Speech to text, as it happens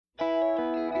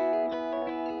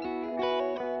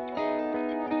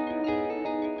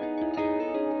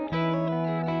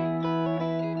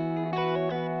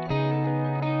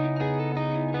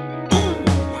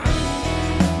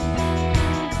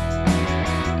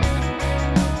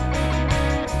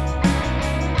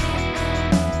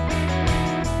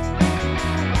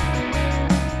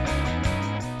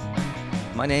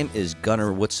My name is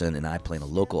Gunnar Woodson, and I play in a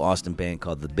local Austin band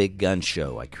called The Big Gun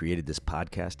Show. I created this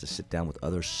podcast to sit down with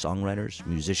other songwriters,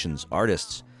 musicians,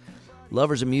 artists,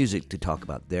 lovers of music to talk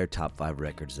about their top 5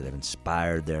 records that have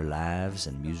inspired their lives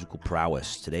and musical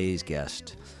prowess. Today's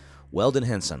guest, Weldon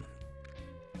Henson.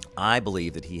 I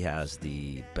believe that he has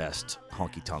the best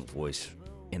honky-tonk voice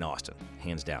in Austin,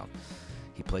 hands down.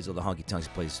 He plays all the honky-tonks.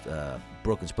 He plays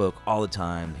Broken Spoke all the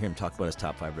time. Hear him talk about his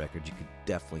top 5 records. You could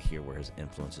definitely hear where his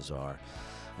influences are.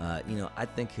 I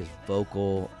think his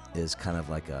vocal is kind of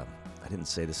like a, I didn't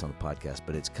say this on the podcast,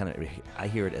 but it's kind of, I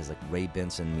hear it as like Ray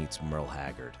Benson meets Merle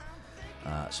Haggard.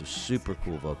 So super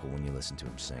cool vocal when you listen to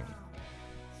him sing.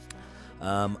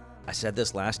 I said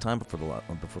this last time before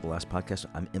the last podcast.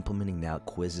 I'm implementing now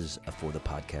quizzes for the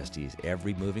podcastees.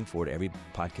 Moving forward, every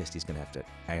podcastee is going to have to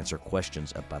answer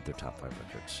questions about their top 5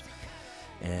 records.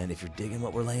 And if you're digging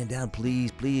what we're laying down,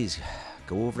 please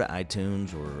go over to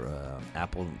iTunes or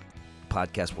Apple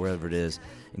Podcast, wherever it is,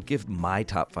 and give my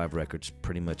top 5 records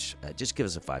pretty much. Just give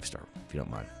us a 5-star if you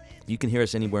don't mind. You can hear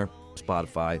us anywhere: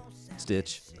 Spotify,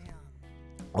 Stitch,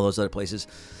 all those other places.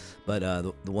 But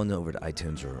the one over to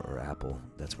iTunes or Apple,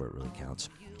 that's where it really counts.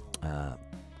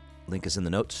 Link is in the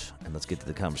notes, and let's get to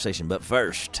the conversation. But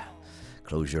first,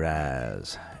 close your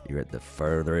eyes. You're at the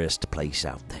furthest place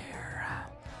out there.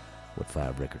 What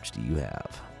 5 records do you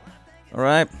have? All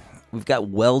right, we've got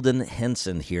Weldon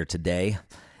Henson here today,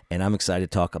 and I'm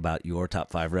excited to talk about your top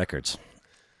 5 records.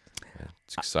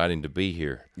 It's exciting to be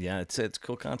here. Yeah, it's a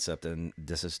cool concept, and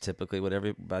this is typically what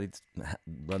everybody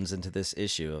runs into, this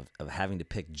issue of having to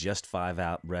pick just 5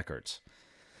 out records.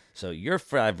 So your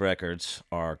 5 records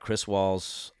are Chris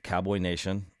Wall's Cowboy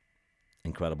Nation,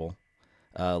 incredible.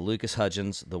 Lucas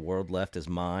Hudgens' The World Left Is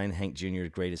Mine, Hank Jr.'s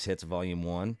Greatest Hits Volume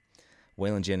 1,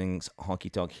 Waylon Jennings' Honky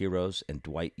Tonk Heroes, and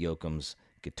Dwight Yoakam's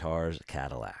Guitars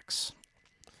Cadillacs.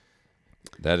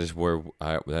 That is what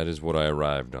I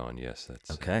arrived on. Yes,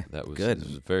 that's okay. That was good. It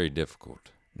was very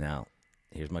difficult. Now,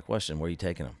 here's my question: where are you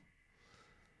taking them?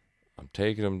 I'm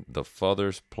taking them the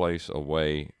furthest place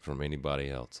away from anybody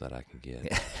else that I can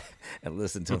get, and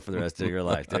listen to them for the rest of your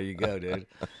life. There you go, dude.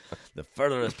 The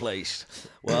furthest place.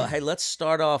 Well, hey, let's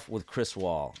start off with Chris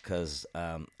Wall, because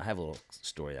I have a little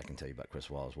story I can tell you about Chris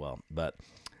Wall as well. But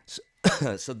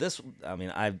so this, I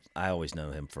mean, I always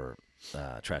know him for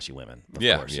Trashy Women, of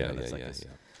course. Yeah.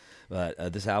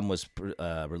 But this album was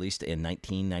released in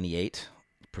 1998,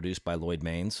 produced by Lloyd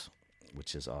Maines,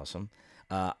 which is awesome.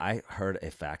 I heard a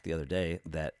fact the other day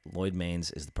that Lloyd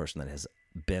Maines is the person that has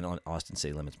been on Austin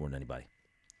City Limits more than anybody.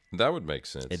 That would make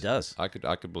sense. It does. I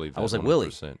could believe that. I was like, 100%.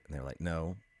 Willie. And they were like,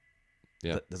 no.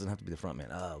 Yeah. That doesn't have to be the front man.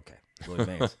 Oh, okay. Lloyd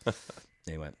Maines.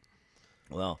 Anyway.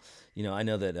 Well, I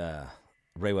know that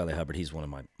Ray Wylie Hubbard, he's one of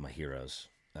my heroes,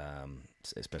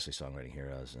 especially songwriting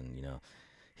heroes. And,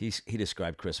 he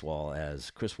described Chris Wall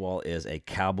is a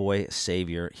cowboy,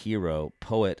 savior, hero,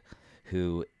 poet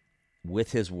who,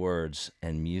 with his words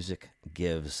and music,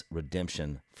 gives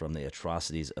redemption from the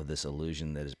atrocities of this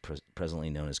illusion that is presently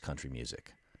known as country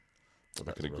music. So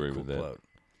I could agree with that. Quote.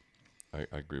 I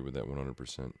agree with that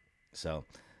 100%. So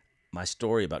my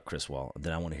story about Chris Wall,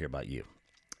 then I want to hear about you.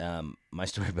 My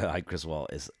story about Chris Wall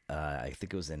is, I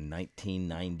think it was in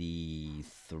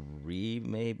 1993,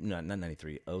 maybe, no, not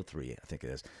 93, 03, I think it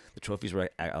is. The trophies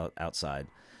were outside.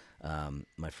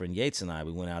 My friend Yates and I,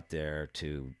 we went out there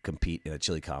to compete in a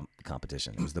chili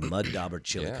competition. It was the Mud Dauber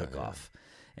Chili Cook-Off.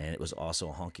 Yeah. And it was also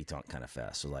a honky-tonk kind of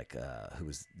fest. So, like, who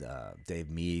was,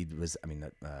 Dave Mead was,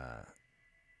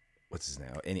 what's his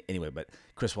name? Anyway, but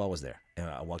Chris Wall was there. And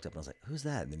I walked up and I was like, who's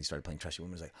that? And then he started playing Trashy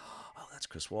Women. I was like, oh, that's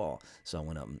Chris Wall. So I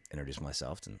went up and introduced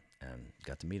myself and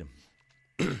got to meet him.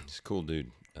 He's a cool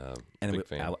dude. And big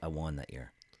fan. I won that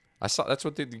year. I saw I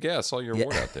saw your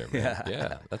award out there, man.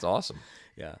 Yeah, that's awesome.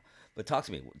 Yeah. But talk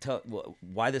to me.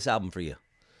 Why this album for you?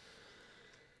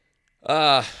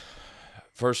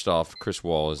 First off, Chris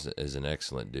Wall is an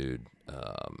excellent dude.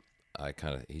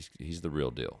 He's the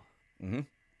real deal. Mm-hmm.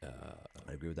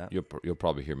 I agree with that. You'll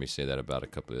probably hear me say that about a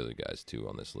couple of other guys too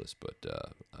on this list, but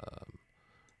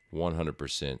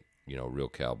 100%, real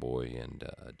cowboy and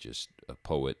just a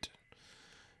poet.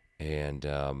 And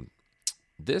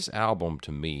this album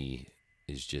to me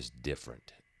is just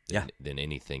different than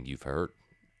anything you've heard.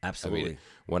 Absolutely. I mean,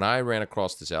 when I ran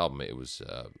across this album, it was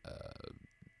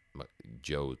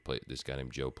this guy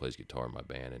named Joe plays guitar in my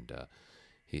band, and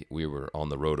we were on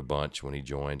the road a bunch when he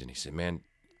joined, and he said, man,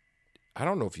 I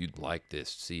don't know if you'd like this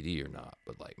CD or not,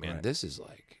 but This is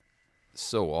like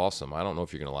so awesome. I don't know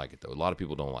if you're going to like it, though. A lot of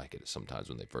people don't like it sometimes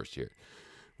when they first hear it.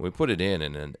 We put it in,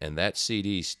 and that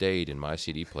CD stayed in my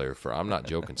CD player for, I'm not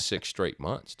joking, 6 straight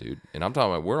months, dude. And I'm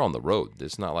talking about, we're on the road.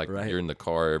 It's not like you're in the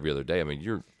car every other day. I mean,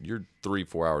 you're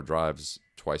 3-4 hour drives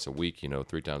twice a week,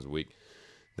 3 times a week.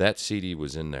 That CD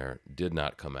was in there, did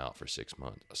not come out for 6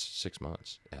 months. 6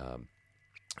 months.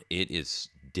 It is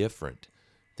different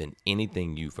than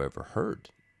anything you've ever heard.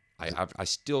 I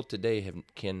still today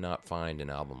cannot find an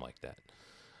album like that.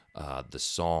 The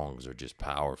songs are just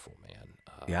powerful, man.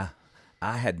 Yeah.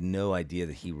 I had no idea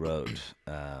that he wrote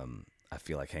I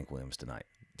Feel Like Hank Williams Tonight.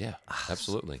 Yeah,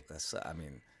 absolutely.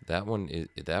 That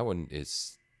one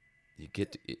is you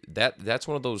get to, that's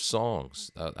one of those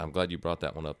songs. I'm glad you brought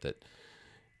that one up, that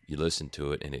you listen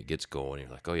to it and it gets going.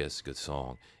 You're like, oh yeah, it's a good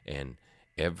song. And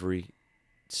every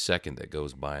second that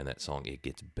goes by in that song, it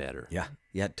gets better.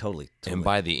 Yeah, totally. And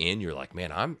by the end, you're like,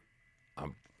 man, I'm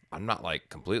not like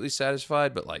completely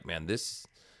satisfied, but like, man,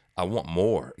 I want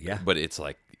more. Yeah. But it's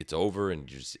like it's over, and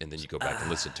then you go back and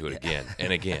listen to it again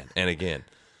and again and again.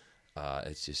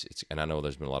 And I know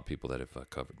there's been a lot of people that have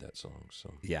covered that song.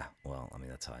 So yeah, well, I mean,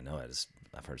 that's how I know it.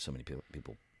 I've heard so many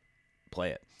people play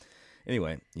it.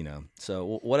 Anyway,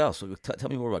 So what else? Tell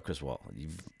me more about Chris Wall.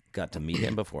 You've got to meet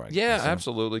him before. Yeah,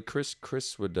 absolutely. Chris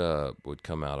would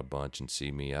come out a bunch and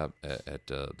see me out at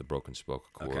the Broken Spoke,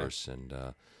 of course, and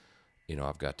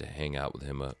I've got to hang out with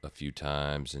him a few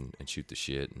times and shoot the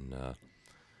shit, and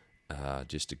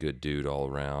just a good dude all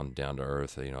around, down to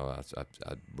earth.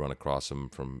 I'd run across him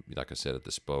from, like I said, at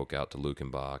the Spoke out to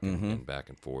Lukenbach and back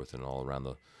and forth and all around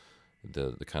the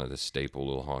kind of the staple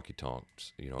little honky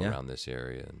tonks, around this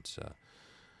area, and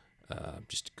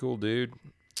just a cool dude.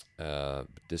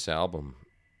 This album,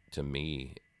 to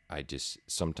me,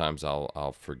 sometimes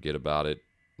I'll forget about it,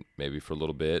 maybe for a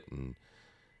little bit, and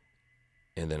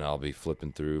then I'll be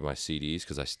flipping through my CDs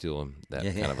because I still am that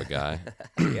kind of a guy.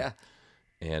 Yeah.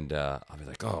 And I'll be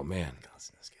like, oh man,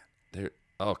 they're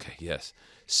okay, yes.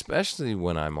 Especially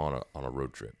when I'm on a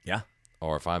road trip. Yeah.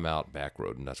 Or if I'm out back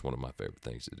road, and that's one of my favorite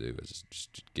things to do is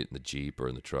just get in the Jeep or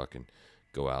in the truck and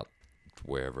go out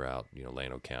wherever out,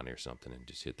 Llano County or something, and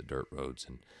just hit the dirt roads.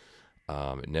 And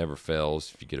it never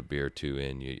fails. If you get a beer or two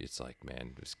in, it's like,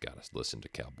 man, just got to listen to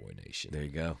Cowboy Nation. There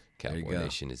you go. Cowboy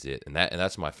Nation is it, and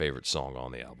that's my favorite song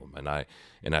on the album.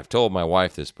 And I've told my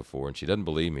wife this before, and she doesn't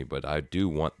believe me, but I do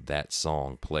want that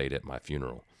song played at my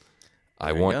funeral.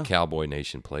 I want Cowboy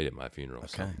Nation played at my funeral.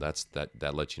 Okay. So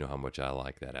that lets you know how much I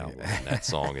like that album and that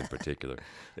song in particular.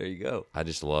 There you go. I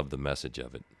just love the message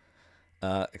of it.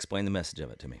 Explain the message of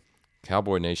it to me.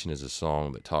 Cowboy Nation is a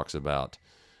song that talks about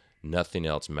nothing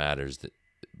else matters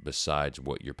besides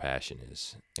what your passion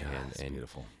is. And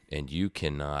beautiful. And you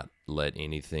cannot let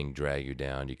anything drag you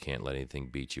down. You can't let anything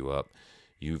beat you up.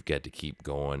 You've got to keep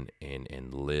going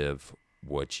and live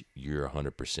what you're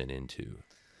 100% into.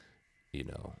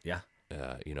 Yeah.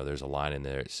 There's a line in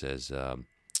there. It says, what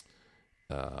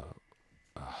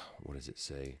does it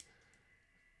say?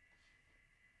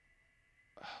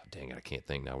 Dang it, I can't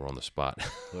think now. We're on the spot.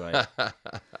 Right.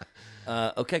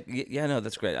 Okay. Yeah, no,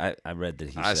 that's great. I read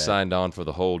that I signed on for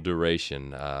the whole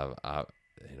duration.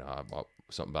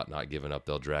 Something about not giving up.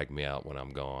 They'll drag me out when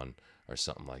I'm gone, or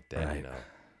something like that. Right.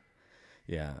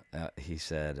 Yeah. He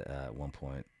said at one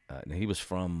point, he was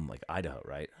from like Idaho,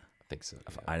 right? I think so.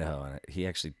 Yeah. Idaho, and he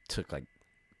actually took like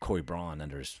Corey Braun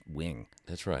under his wing.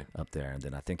 That's right. Up there, and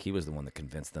then I think he was the one that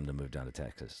convinced them to move down to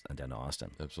Texas and down to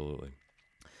Austin. Absolutely.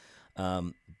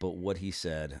 But what he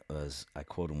said was, I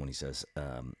quote him when he says,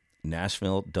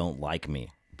 Nashville don't like me,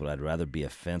 but I'd rather be a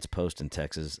fence post in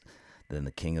Texas than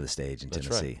the king of the stage in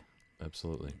Tennessee. Right.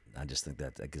 Absolutely. I just think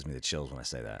that gives me the chills when I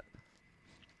say that.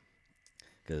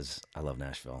 Because I love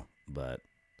Nashville, but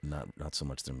not so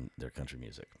much their country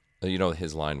music.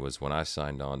 His line was, when I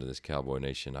signed on to this Cowboy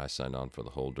Nation, I signed on for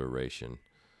the whole duration.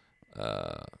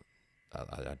 I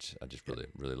just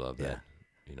really love that,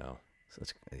 So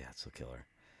it's a killer.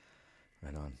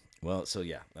 Right on. Well, so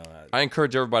yeah. I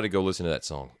encourage everybody to go listen to that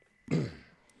song.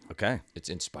 Okay. It's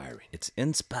inspiring. It's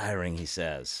inspiring, he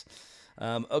says.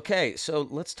 Okay, so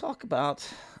let's talk about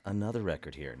another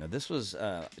record here. Now, this was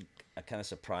a kind of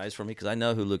surprise for me because I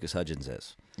know who Lucas Hudgens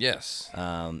is. Yes.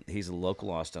 He's a local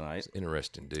Austinite.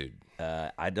 Interesting dude.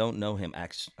 I don't know him.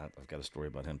 Actually, I've got a story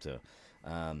about him, too.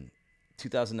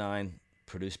 2009,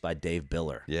 produced by Dave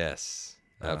Biller. Yes.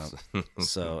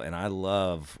 Absolutely. And I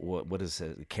love what is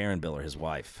Karen Biller, his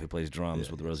wife, who plays drums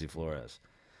with Rosie Flores.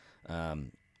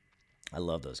 I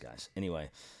love those guys. Anyway,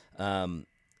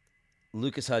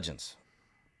 Lucas Hudgens,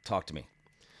 talk to me.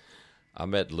 I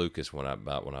met Lucas when I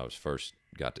was first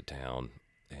got to town.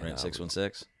 Right,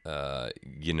 616.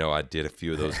 I did a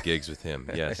few of those gigs with him.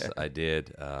 Yes, I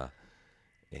did.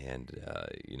 and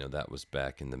that was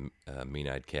back in the Mean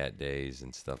Eyed Cat days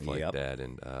and stuff like Yep. that,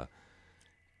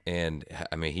 and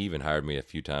I mean, he even hired me a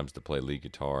few times to play lead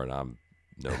guitar, and I'm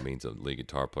no means a lead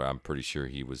guitar player. I'm pretty sure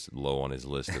he was low on his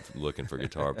list of looking for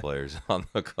guitar players on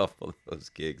a couple of those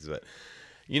gigs. But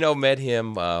met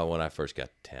him when I first got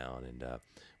to town, and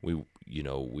we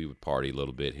would party a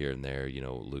little bit here and there.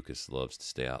 Lucas loves to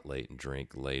stay out late and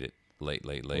drink late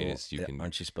as you can.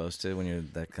 Aren't you supposed to when you're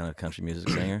that kind of country music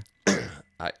singer?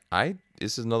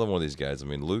 This is another one of these guys. I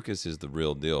mean, Lucas is the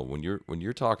real deal. When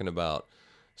you're talking about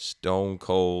stone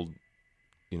cold,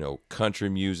 country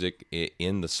music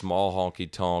in the small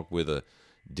honky tonk with a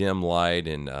dim light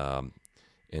and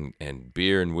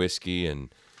beer and whiskey and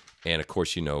of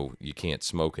course you can't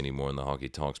smoke anymore in the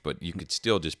honky tonks, but you could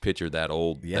still just picture that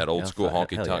old school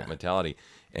honky tonk mentality.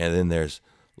 And then there's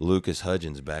Lucas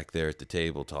Hudgens back there at the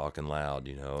table talking loud,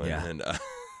 and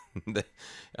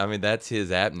I mean, that's his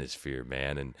atmosphere,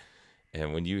 man.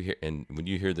 And when you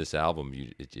hear this album,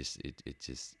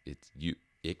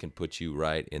 it can put you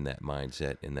right in that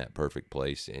mindset, in that perfect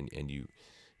place, and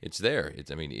it's there.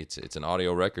 It's an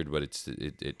audio record, but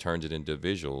it turns it into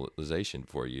visualization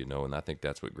for you, and I think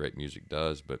that's what great music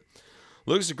does. But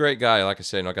Lucas is a great guy. Like I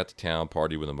said, I got to town,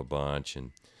 party with him a bunch,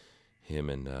 and him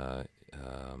and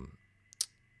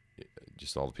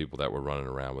just all the people that were running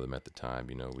around with him at the time.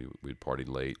 We'd party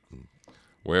late, and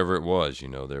wherever it was,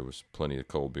 there was plenty of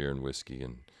cold beer and whiskey,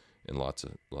 and lots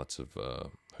of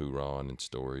hoorah and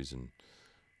stories and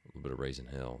a little bit of raising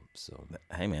hell. So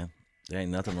hey, man, there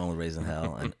ain't nothing wrong with raising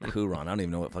hell and hoorah. I don't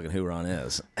even know what fucking hoorah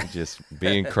is. Just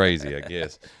being crazy, I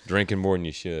guess. Drinking more than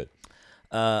you should.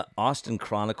 Austin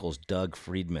Chronicles Doug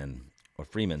Freeman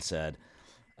said,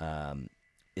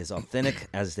 "Is authentic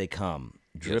as they come,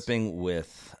 dripping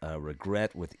with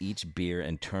regret with each beer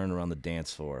and turn around the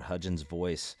dance floor. Hudgens'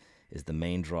 voice is the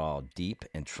main draw, deep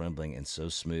and trembling and so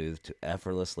smooth to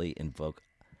effortlessly invoke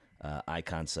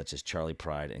icons such as Charlie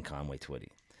Pride and Conway Twitty."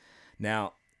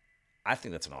 Now, I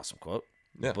think that's an awesome quote,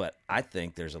 but I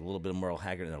think there's a little bit of Merle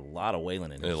Haggard and a lot of Waylon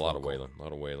in it. A lot of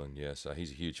Waylon, yes. He's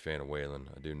a huge fan of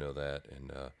Waylon. I do know that.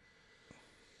 And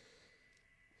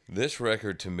this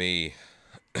record to me,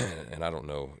 and I don't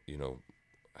know,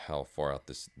 how far out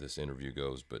this interview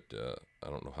goes, but I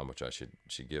don't know how much I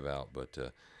should give out, but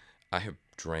I have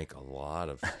drank a lot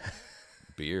of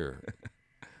beer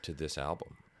to this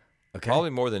album. Okay.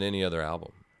 Probably more than any other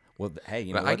album. Well,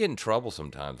 hey, I get in trouble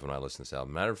sometimes when I listen to this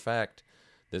album. Matter of fact,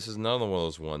 this is another one of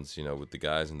those ones, with the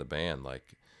guys in the band, like,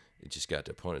 it just got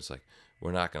to a point, it's like,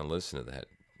 we're not going to listen to that,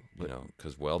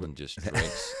 because Weldon just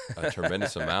drinks a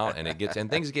tremendous amount,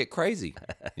 and things get crazy,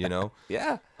 Yeah.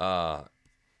 I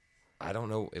don't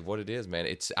know what it is, man.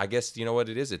 I guess, you know what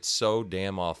it is? It's so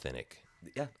damn authentic.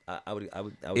 Yeah, I would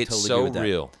it's totally so agree with that.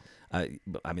 Real.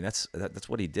 I mean, that's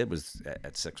what he did was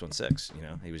at 616.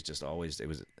 He was just always, it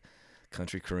was a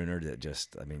country crooner that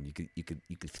just, I mean, you could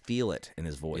feel it in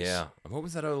his voice. Yeah. What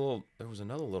was that other there was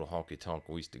another little honky tonk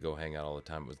we used to go hang out all the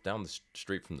time. It was down the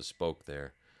street from the Spoke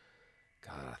there.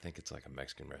 God, I think it's like a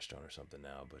Mexican restaurant or something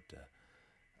now, but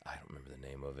I don't remember the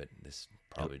name of it. This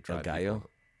probably drives El Gallo?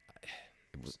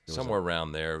 It was somewhere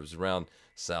around there. It was around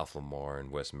South Lamar and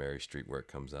West Mary Street where it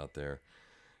comes out there.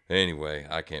 Anyway,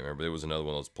 I can't remember. It was another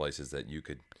one of those places that you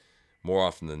could, more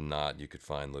often than not, you could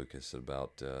find Lucas at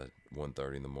about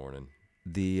 1:30 in the morning.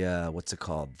 The what's it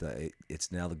called?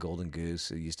 It's now the Golden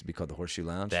Goose. It used to be called the Horseshoe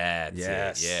Lounge.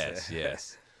 That's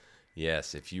it.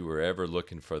 Yes. If you were ever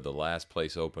looking for the last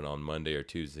place open on Monday or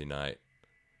Tuesday night,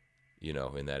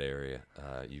 in that area,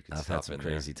 you could stop in there. I've had some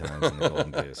crazy times in the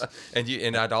Golden Goose.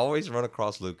 and I'd always run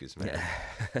across Lucas, man.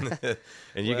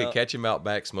 And you could catch him out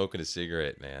back smoking a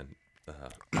cigarette, man.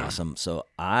 Awesome. So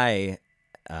I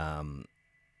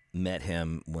met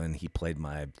him when he played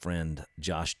my friend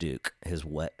Josh Duke his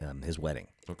wedding.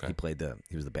 Okay.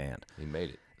 He was the band. He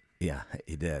made it. Yeah,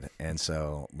 he did. And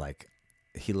so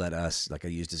he let us, I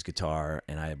used his guitar,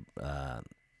 and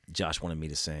Josh wanted me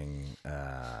to sing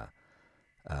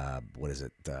what is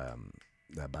it,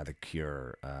 by The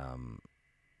Cure,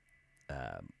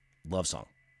 Love Song.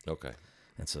 Okay.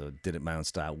 And so did it my own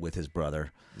style with his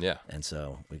brother. Yeah. And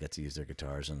so we got to use their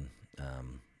guitars and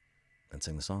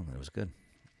sing the song. It was good.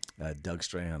 Doug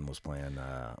Strahan was playing.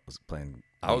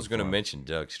 I was going to mention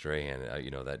Doug Strahan.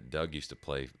 That Doug used to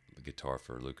play the guitar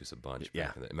for Lucas a bunch.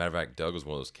 Yeah. Matter of fact, Doug was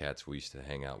one of those cats we used to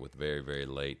hang out with very, very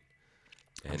late.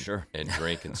 And, I'm sure. And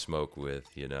drink and smoke with,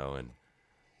 and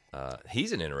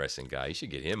he's an interesting guy. You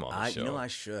should get him on the show. I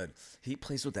should. He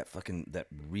plays with that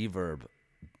reverb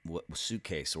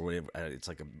suitcase or whatever. It's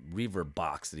like a reverb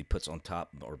box that he puts on top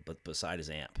or beside his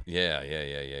amp.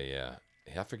 Yeah.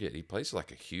 I forget. He plays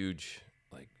like a huge,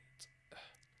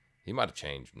 He might have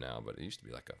changed now, but it used to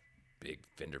be like a big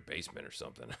Fender Bassman or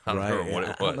something. I don't Right, remember what yeah,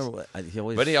 it I don't was. know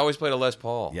what- But he always played a Les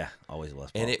Paul. Yeah, always a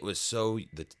Les Paul. And it was so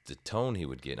the tone he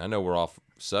would get. And I know we're off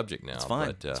subject now. It's fine.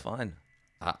 But, It's fine.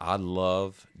 I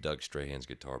love Doug Strahan's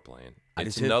guitar playing. I do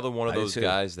It's too. another one of I do those too.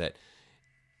 guys that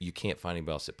you can't find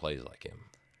anybody else that plays like him.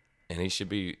 And he should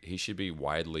be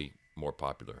widely more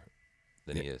popular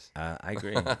than he is. I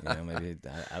agree. You know, maybe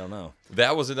I don't know.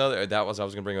 I was going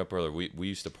to bring up earlier. We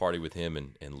used to party with him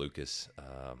and Lucas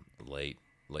late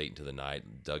into the night.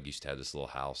 Doug used to have this little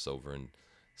house over in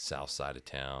south side of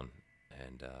town,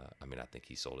 and I mean, I think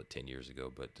he sold it 10 years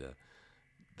ago, but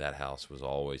that house was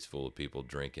always full of people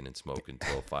drinking and smoking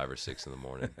till 5 or 6 in the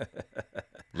morning,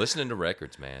 listening to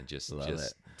records, man, just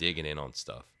digging in on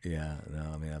stuff. Yeah,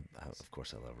 no, I mean, of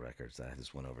course I love records. I have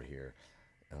this one over here.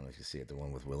 I don't know if you see it, the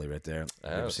one with Willie right there. Oh,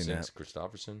 Ever seen that?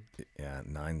 Christopherson. Yeah,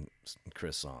 9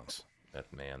 Chris songs. That's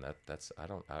I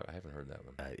haven't heard that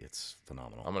one. It's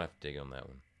phenomenal. I'm gonna have to dig on that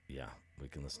one. Yeah, we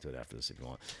can listen to it after this if you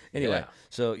want. Anyway, Yeah.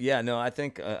 so yeah, no, I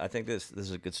think this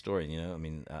is a good story. You know, I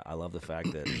mean, I love the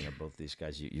fact that both these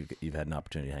guys you've had an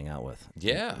opportunity to hang out with.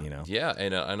 Yeah, you know, yeah,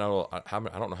 and I know I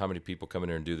don't know how many people come in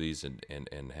here and do these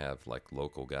and have like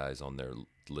local guys on their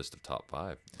list of top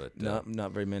 5, but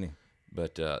not very many.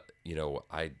 But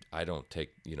I don't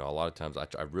take a lot of times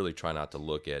I really try not to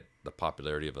look at the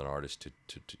popularity of an artist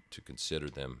to consider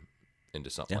them into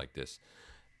something like this.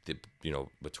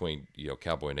 Between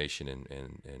Cowboy Nation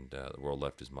and The World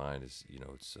Left Is Mine is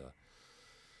it's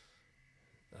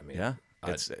I mean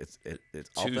it's two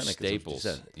authentic, staples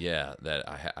that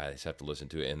I just have to listen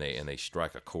to it and they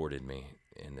strike a chord in me,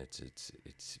 and it's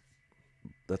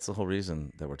that's the whole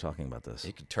reason that we're talking about this.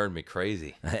 it can turn me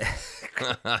crazy.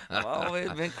 I've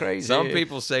always been crazy. Some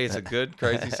people say it's a good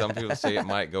crazy. Some people say it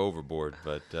might go overboard.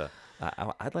 But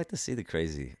I'd like to see the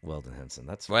crazy Weldon Henson.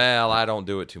 Well, I don't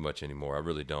do it too much anymore. I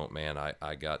really don't, man.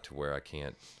 I got to where I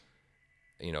can't.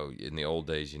 In the old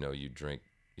days, you drink,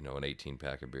 an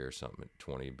 18-pack of beer or something,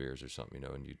 20 beers or something,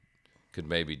 and you could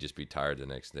maybe just be tired the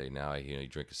next day. Now, you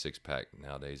drink a 6-pack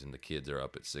nowadays, and the kids are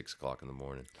up at 6 o'clock in the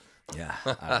morning. Yeah.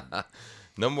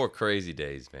 No more crazy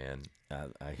days, man.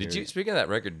 Speaking of that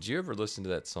record, did you ever listen to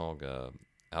that song,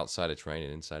 Outside It's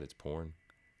Raining, Inside It's Pouring?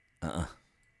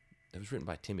 It was written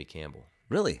by Timmy Campbell.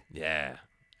 Really? Yeah.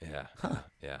 Yeah.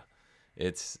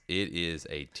 It is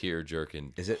a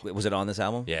tear-jerking. Was it on this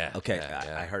album? Yeah. Okay,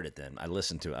 yeah. I heard it then. I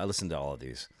listened to all of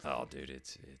these. Oh, dude,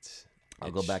 it's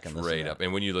I'll go back and listen straight to up. that.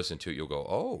 And when you listen to it, you'll go,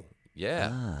 oh,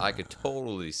 yeah, I could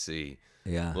totally see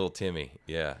little Timmy,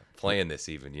 playing this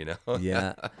even,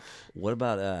 Yeah. What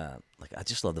about I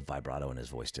just love the vibrato in his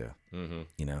voice too.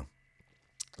 Mm-hmm.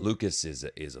 Lucas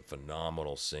is a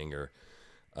phenomenal singer,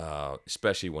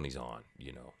 especially when he's on.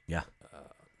 Yeah.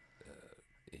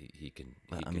 He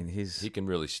can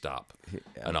really stop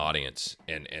an audience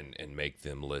and make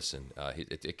them listen.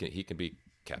 He can be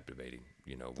captivating.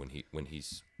 When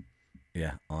he's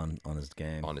on his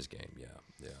game. On his game,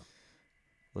 yeah.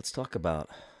 Let's talk about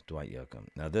Dwight Yoakam.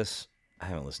 Now, I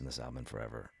haven't listened to this album in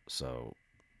forever, so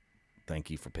thank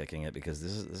you for picking it, because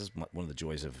this is one of the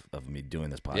joys of me doing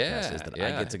this podcast is that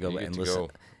I get to go and listen,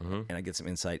 and I get some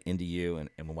insight into you and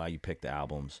why you pick the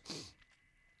albums.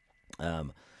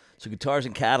 So Guitars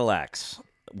and Cadillacs,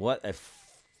 what a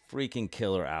freaking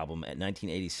killer album. At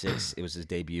 1986, it was his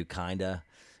debut, kinda,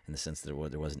 in the sense that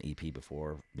there was an EP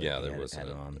before. Yeah, there was had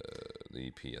it on. The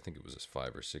EP. I think it was a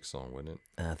 5 or 6 song, wasn't it?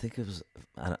 I think it was.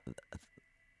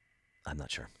 I'm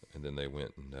not sure. And then they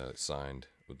went and signed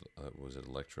with was it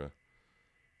Elektra?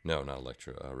 No, not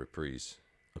Elektra. Reprise.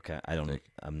 Okay,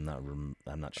 I'm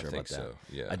not sure about that. So.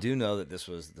 Yeah, I do know that this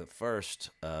was the first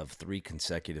of 3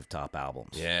 consecutive top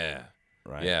albums. Yeah.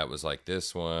 Right. Yeah, it was like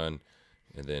this one,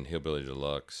 and then Hillbilly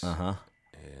Deluxe. Uh-huh.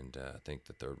 And I think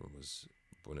the third one was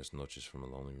Buenas Noches from a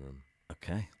Lonely Room.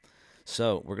 Okay.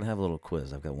 So we're gonna have a little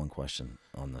quiz. I've got one question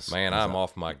on this. Man, I'm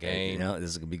off my game.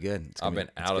 This is gonna be good. I've been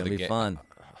out of the game. It's gonna be fun.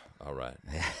 All right.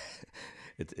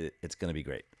 It's gonna be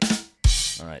great.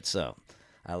 All right. So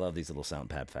I love these little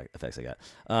sound pad effects I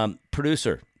got.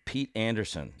 Producer Pete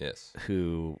Anderson. Yes.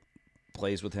 Who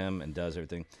plays with him and does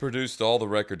everything. Produced all the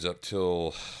records up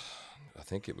till I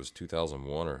think it was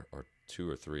 2001 or 2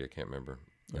 or 3. I can't remember.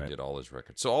 Right. I did all his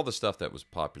records. So all the stuff that was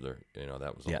popular,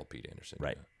 that was all Pete Anderson.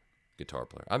 Right. Guitar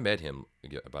player. I met him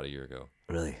about a year ago.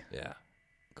 Really? Yeah.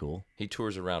 Cool. He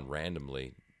tours around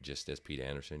randomly just as Pete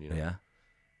Anderson, Yeah.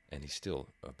 And he's still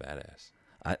a badass.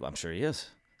 I'm sure he is.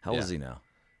 How old is he now?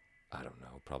 I don't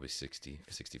know. Probably 60,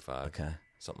 65. Okay.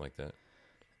 Something like that.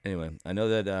 Anyway, I know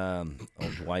that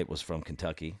old Dwight was from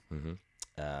Kentucky.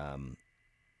 Mm-hmm.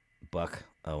 Buck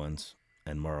Owens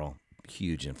and Merle,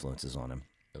 huge influences on him.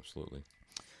 Absolutely.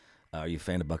 Are you a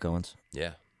fan of Buck Owens?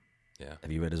 Yeah.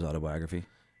 Have you read his autobiography?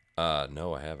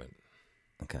 No, I haven't.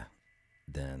 Okay,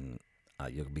 then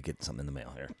you'll be getting something in the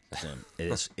mail here soon.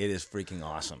 It is freaking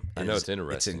awesome. I know it's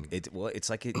interesting. It's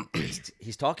like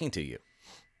he's talking to you.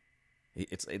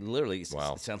 It literally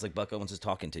Wow. It sounds like Buck Owens is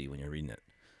talking to you when you're reading it.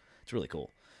 It's really cool.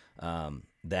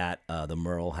 The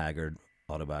Merle Haggard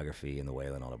autobiography and the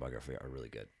Waylon autobiography are really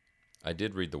good. I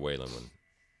did read the Waylon one.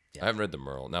 Yeah. I haven't read the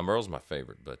Merle. Now Merle's my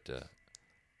favorite, but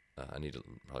I need to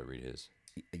probably read his.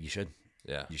 You should.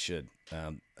 Yeah. You should.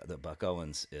 The Buck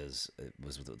Owens was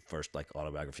the first like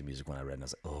autobiography music when I read, and I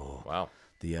was like, oh Wow.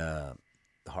 The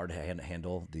hard to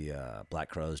handle the Black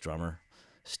Crowes drummer,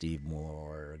 Steve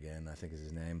Morgan, I think is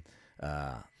his name.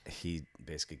 He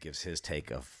basically gives his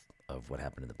take of what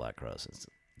happened to the Black Crowes.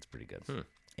 It's pretty good.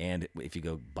 And if you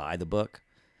go buy the book,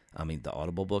 I mean the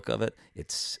Audible book of it,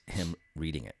 it's him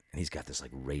reading it, and he's got this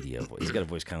like radio voice. He's got a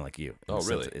voice kind of like you. Oh,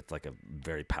 really? It's like a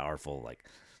very powerful like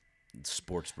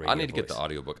sports radio. I need to get the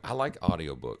audiobook. I like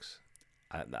audiobooks.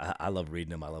 I love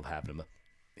reading them. I love having them.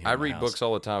 I read books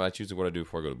all the time. That's usually what I do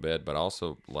before I go to bed, but I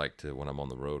also like to, when I'm on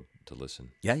the road, to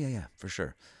listen. Yeah, for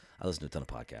sure. I listen to a ton of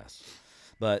podcasts.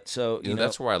 But so, you know.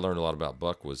 That's where I learned a lot about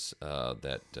Buck was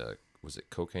was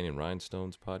it Cocaine and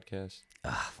Rhinestones podcast?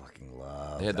 I fucking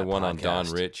love They had the that one podcast. on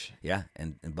Don Rich. Yeah,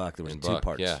 and Buck. There was And two Buck,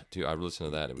 parts. Yeah, I listened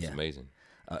to that. It was amazing.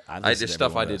 I just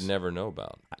stuff I did never know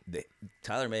about.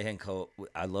 Tyler Mahan Cole,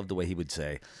 I love the way he would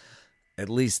say, at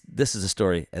least this is a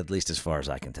story, at least as far as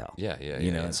I can tell. Yeah.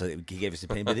 You know, and so he gave us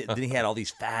opinion, but then he had all these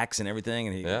facts and everything,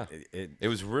 and it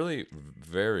was really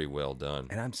very well done.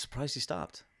 And I'm surprised he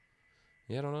stopped.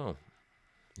 Yeah, I don't know.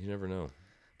 You never know.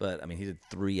 But I mean, he did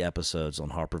 3 episodes on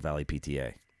Harper Valley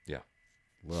PTA. Yeah.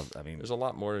 I mean, there's a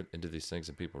lot more into these things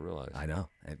than people realize. I know.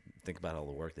 And think about all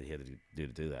the work that he had to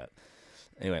do that.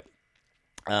 Anyway,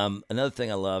 another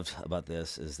thing I loved about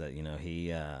this is that, you know,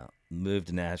 he moved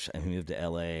to Nashville, he moved to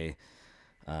L.A.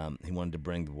 He wanted to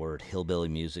bring the word hillbilly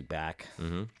music back.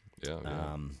 Mm-hmm.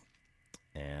 Yeah.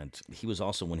 And he was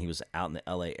also, when he was out in the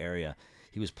L.A. area,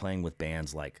 he was playing with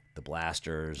bands like The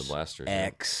Blasters,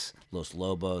 X, Los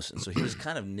Lobos. And so he was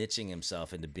kind of niching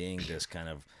himself into being this kind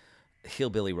of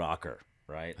hillbilly rocker,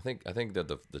 right? I think that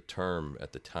the term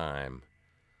at the time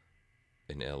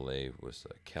in L.A. was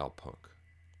cowpunk.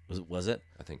 Was it?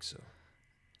 I think so.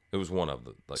 It was one of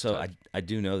the. So I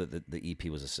do know that the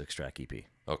EP was a 6-track EP.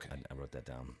 Okay. I wrote that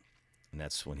down. And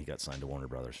that's when he got signed to Warner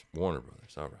Brothers. Warner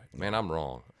Brothers. All right. Man, I'm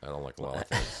wrong. I don't like a lot of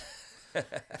things.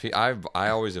 I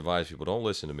always advise people, don't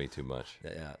listen to me too much.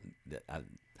 Yeah,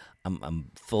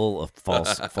 I'm full of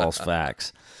false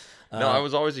facts. No, I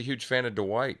was always a huge fan of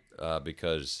Dwight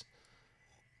because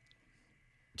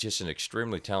just an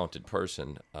extremely talented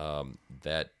person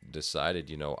that decided,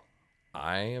 you know,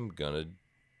 I am gonna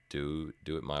do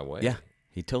it my way. Yeah,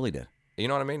 he totally did. You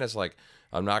know what I mean? It's like,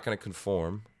 I'm not gonna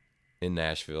conform in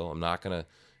Nashville. I'm not gonna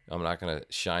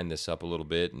shine this up a little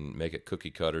bit and make it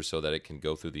cookie cutter so that it can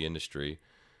go through the industry.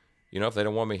 You know, if they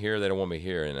don't want me here, they don't want me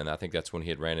here. And I think that's when he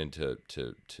had ran into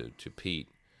to Pete,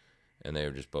 and they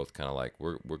were just both kind of like,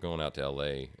 we're going out to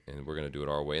L.A. and we're gonna do it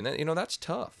our way. And then, you know, that's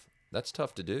tough. That's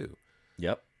tough to do.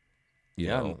 Yep. You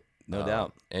Yeah, know? no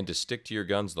doubt. And to stick to your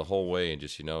guns the whole way and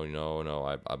just,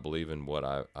 I believe in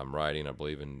what I'm writing. I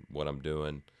believe in what I'm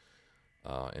doing.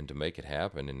 And to make it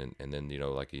happen. And then, you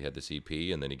know, like he had this EP,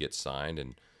 and then he gets signed,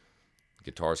 and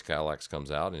Guitars Cadillacs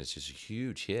comes out, and it's just a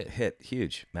huge hit.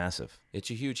 Huge, massive. It's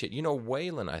a huge hit. You know,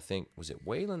 Waylon, I think, was it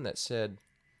Waylon that said,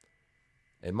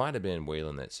 it might have been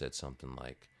Waylon that said something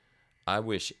like, I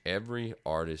wish every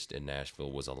artist in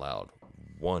Nashville was allowed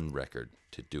one record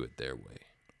to do it their way.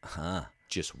 Huh.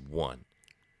 Just one.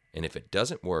 And if it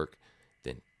doesn't work,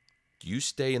 then you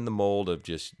stay in the mold of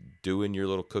just doing your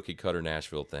little cookie cutter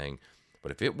Nashville thing.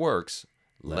 But if it works,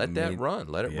 let that run.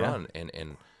 Let it run.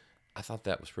 And I thought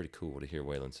that was pretty cool to hear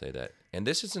Waylon say that. And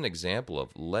this is an example of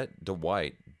let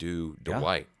Dwight do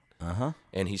Dwight. Uh-huh.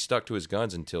 And he stuck to his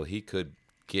guns until he could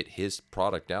get his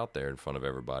product out there in front of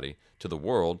everybody, to the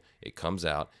world. It comes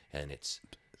out, and it's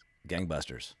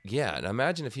gangbusters. Yeah, and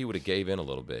imagine if he would have gave in a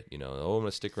little bit, you know, I'm going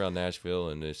to stick around Nashville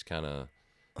and just kind of,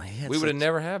 we would have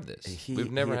never have this.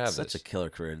 We've never had such a killer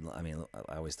career. I mean,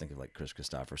 I always think of like Chris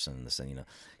Christopherson and this, and, you know,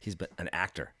 he's been an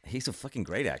actor. He's a fucking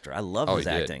great actor. I love his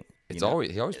acting. He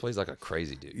always plays like a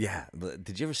crazy dude. Yeah. But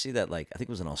did you ever see that, like, I think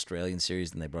it was an Australian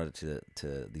series, and they brought it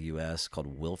to the U.S. called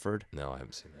Wilford? No, I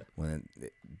haven't seen that. When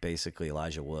basically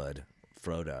Elijah Wood,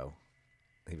 Frodo,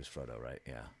 he was Frodo, right?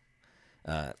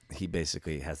 Yeah. He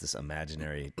basically has this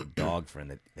imaginary dog friend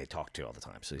that they talk to all the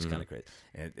time. So he's kind of great.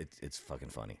 And it's fucking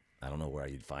funny. I don't know where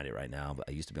you'd find it right now, but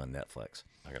I used to be on Netflix.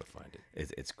 I got to find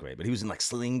it. It's great. But he was in like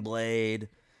Sling Blade.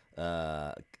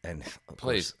 And of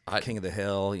Plays course, King of the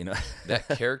Hill. You know, that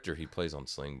character he plays on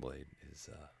Sling Blade is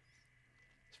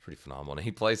it's pretty phenomenal. And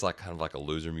he plays like kind of like a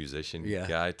loser musician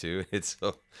guy too. It's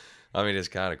so, I mean, it's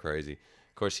kind of crazy.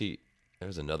 Of course, there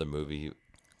was another movie,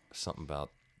 something about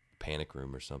Panic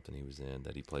Room or something he was in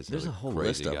that he plays. There's another a whole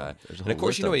crazy list guy. of them. There's a And whole of course,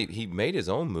 list you know of them. he made his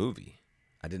own movie.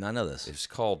 I did not know this. It's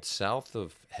called South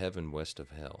of Heaven, West of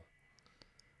Hell.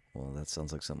 Well, that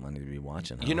sounds like something I need to be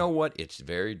watching. Huh? You know what? It's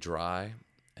very dry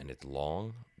and it's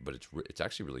long, but it's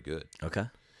actually really good. Okay.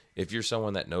 If you're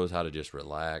someone that knows how to just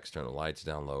relax, turn the lights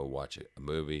down low, watch a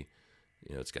movie,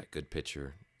 you know, it's got good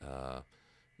picture.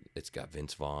 It's got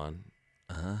Vince Vaughn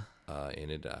in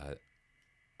it. I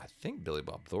think Billy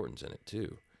Bob Thornton's in it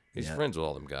too. He's friends with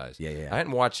all them guys. Yeah. I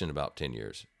hadn't watched it in about 10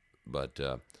 years, but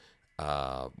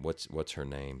what's her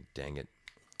name? Dang it!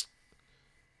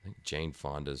 I think Jane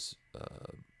Fonda's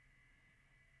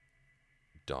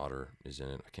daughter is in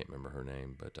it. I can't remember her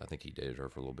name, but I think he dated her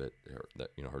for a little bit.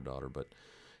 Her daughter. But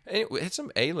anyway, it had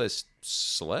some A-list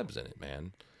celebs in it,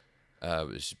 man. It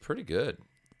was pretty good,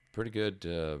 pretty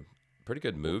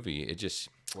good movie. It just,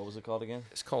 what was it called again?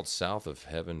 It's called South of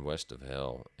Heaven, West of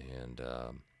Hell, and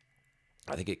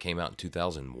I think it came out in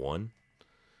 2001.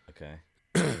 Okay.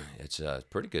 It's a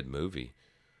pretty good movie.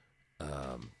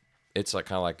 It's like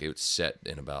kind of like it's set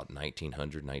in about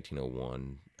 1900,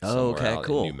 1901. Oh, okay,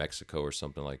 cool. In New Mexico or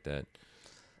something like that.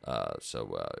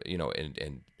 You know,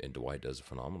 and Dwight does a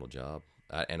phenomenal job.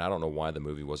 And I don't know why the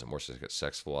movie wasn't more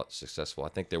successful. I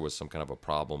think there was some kind of a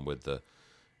problem with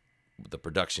the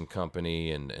production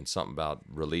company and something about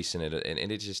releasing it,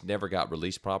 and it just never got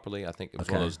released properly. I think it was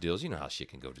one of those deals. You know how shit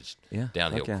can go just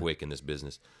downhill quick in this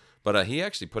business. But he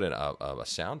actually put in a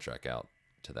soundtrack out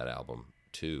to that album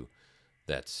too.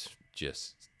 That's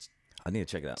just, I need to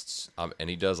check it out. And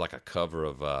he does like a cover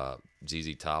of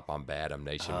ZZ Top, "I'm Bad, I'm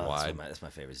Nationwide." That's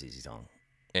my favorite ZZ song.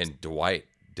 And Dwight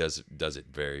does it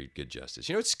very good justice.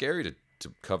 You know, it's scary to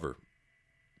cover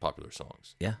popular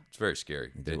songs. Yeah, it's very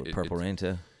scary. He did it with Purple Rain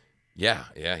too. Yeah,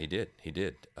 he did, and he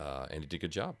did a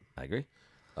good job. I agree.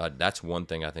 That's one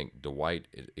thing I think Dwight.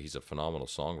 He's a phenomenal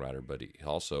songwriter, but he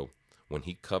also, when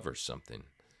he covers something,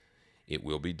 it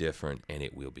will be different and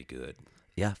it will be good.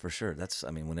 Yeah, for sure.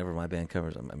 Whenever my band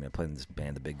covers, I played in this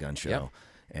band, the Big Gun Show,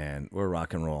 and we're a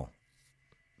rock and roll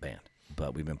band.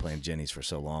 But we've been playing Jenny's for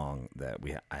so long that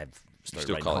I've started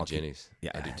still call honky. it Jenny's.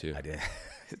 Yeah, I do too. I did.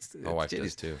 My wife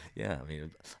does too. Yeah, I've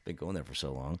been going there for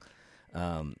so long.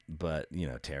 But you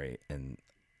know, Terry, and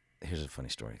here's a funny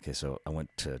story. Okay, so I went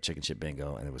to Chicken Shit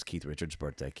Bingo, and it was Keith Richards'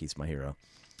 birthday. Keith's my hero.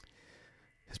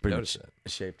 It's pretty much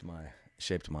shaped my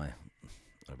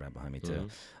right behind me too.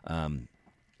 Mm-hmm.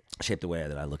 Shaped the way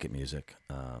that I look at music,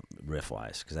 riff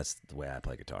wise, because that's the way I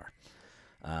play guitar.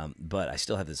 But I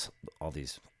still have all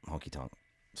these honky tonk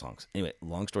songs. Anyway,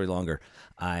 long story longer.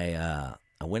 I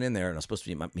went in there and I was supposed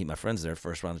to meet my friends there.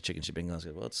 First round of Chicken Shit Bingo. I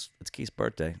said, well, it's Keith's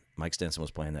birthday. Mike Stinson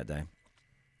was playing that day,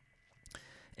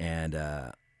 and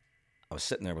I was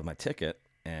sitting there with my ticket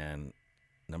and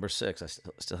number 6. I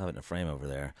still have it in a frame over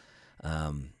there.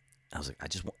 I was like,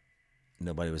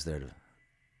 nobody was there to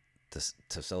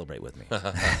celebrate with me. So,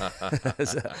 I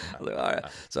was like, all right.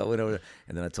 So I went over,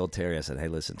 and then I told Terry, I said, hey,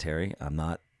 listen, Terry, I'm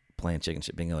not playing Chicken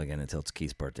Shit Bingo again until it's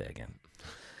Keith's birthday again.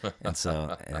 And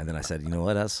then I said, you know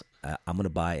what, I'm going to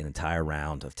buy an entire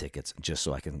round of tickets just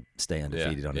so I can stay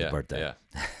undefeated on his birthday. Yeah.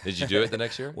 Did you do it the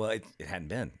next year? Well, it hadn't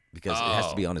been, because it has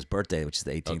to be on his birthday, which is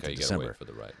the 18th of December. Wait for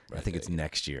the right I think it's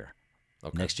next year.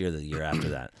 Okay. Next year, the year after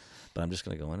that. But I'm just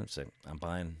going to go in and say, I'm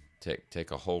buying. Take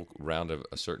a whole round of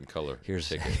a certain color.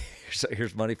 Here's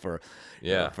money for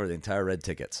for the entire red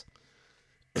tickets.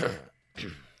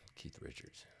 Keith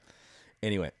Richards.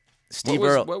 Anyway, Steve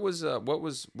Earle. What was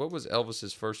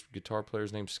Elvis's first guitar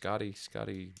player's name? Scotty.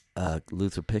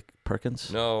 Luther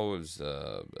Perkins. No, it was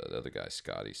the other guy,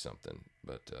 Scotty something.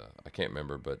 But I can't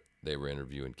remember. But they were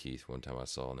interviewing Keith one time I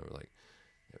saw, and they were like,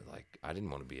 I didn't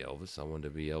want to be Elvis. I wanted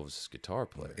to be Elvis's guitar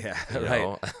player. Yeah,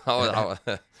 right. I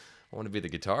want to be the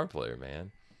guitar player,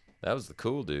 man. That was the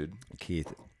cool dude.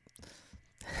 Keith.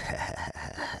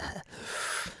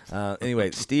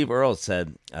 Anyway, Steve Earle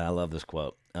said, I love this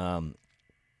quote. They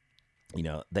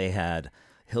had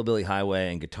Hillbilly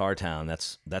Highway and Guitar Town.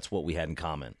 That's what we had in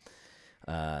common.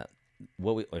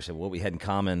 What we had in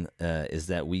common is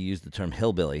that we used the term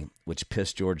hillbilly, which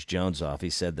pissed George Jones off. He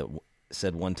said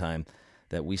one time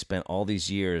that we spent all these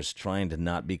years trying to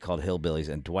not be called hillbillies,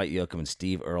 and Dwight Yoakam and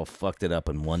Steve Earle fucked it up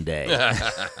in one day.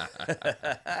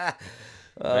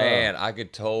 Man, I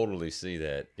could totally see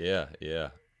that. Yeah.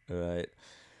 Right.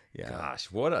 Yeah. Gosh,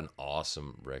 what an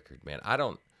awesome record, man.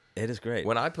 It is great.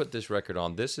 When I put this record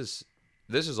on, this is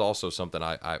also something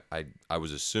I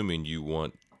was assuming you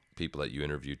want people that you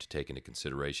interview to take into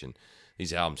consideration.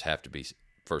 These albums have to be,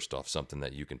 first off, something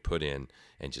that you can put in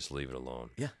and just leave it alone.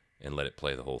 Yeah. And let it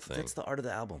play the whole thing. That's the art of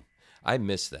the album. I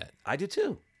miss that. I do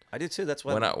too. That's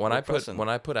why when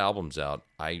I put albums out,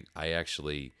 I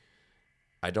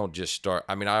don't just start.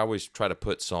 I mean, I always try to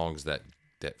put songs that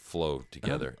flow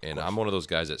together, and I'm one of those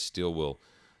guys that still will.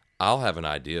 I'll have an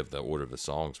idea of the order of the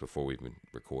songs before we even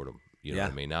record them. You know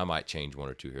what I mean? Now, I might change one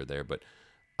or two here or there, but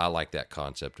I like that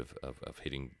concept of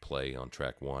hitting play on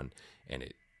track one, and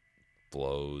it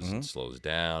flows and slows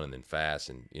down and then fast,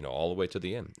 and all the way to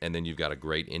the end, and then you've got a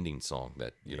great ending song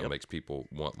that makes people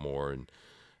want more. And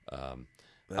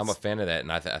I'm a fan of that,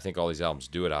 and I think all these albums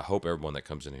do it. I hope everyone that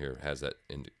comes in here has that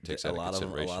and takes that into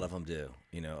consideration. A lot of them do.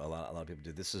 A lot of people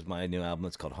do. This is my new album.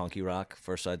 It's called Honky Rock.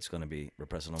 First side's going to be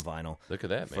Repressing on vinyl. Look at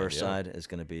that, man. First side is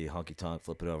going to be Honky Tonk.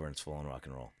 Flip it over, and it's full on rock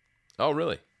and roll. Oh,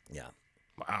 really? Yeah.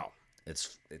 Wow.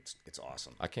 It's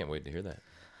awesome. I can't wait to hear that.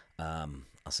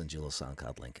 I'll send you a little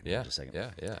SoundCloud link in just a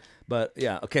second. Yeah. But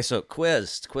yeah, okay. So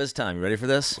quiz time. You ready for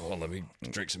this? Well, let me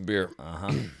drink some beer.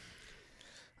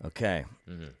 Okay.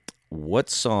 What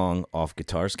song off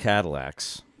Guitars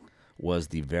Cadillacs was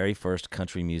the very first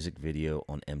country music video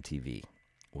on MTV?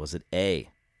 Was it A,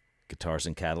 Guitars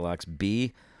and Cadillacs,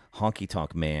 B, Honky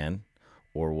Tonk Man,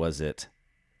 or was it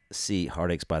C,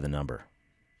 Heartaches by the Number?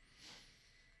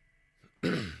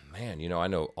 Man, I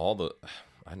know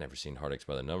I've never seen Heartaches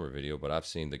by the Number video, but I've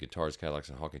seen the Guitars, Cadillacs,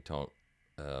 and Honky Tonk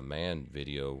Man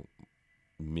video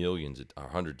hundreds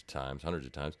of times.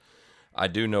 I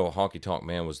do know Honky Tonk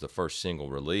Man was the first single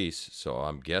release, so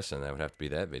I'm guessing that would have to be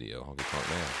that video, Honky Tonk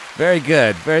Man.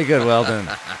 Very good, Weldon.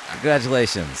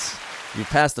 Congratulations. You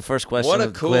passed the first question. What a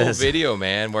of the cool quiz. video,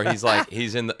 man! Where he's like,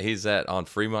 he's on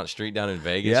Fremont Street down in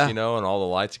Vegas, and all the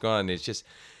lights are going, and it's just,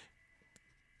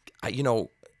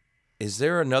 is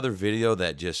there another video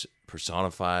that just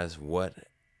personifies what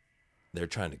they're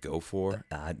trying to go for?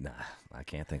 Nah, I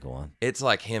can't think of one. It's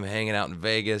like him hanging out in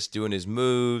Vegas doing his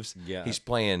moves. Yeah, he's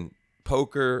playing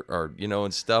poker or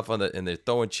and stuff and they're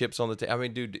throwing chips on the table. I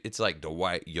mean, dude, it's like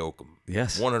Dwight Yoakam.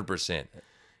 Yes, 100%.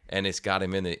 And it's got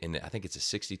him in the I think it's a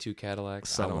 '62 Cadillac.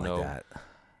 Something I don't know. Like that.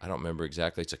 I don't remember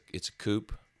exactly. It's a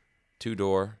coupe,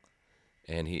 2-door,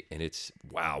 and it's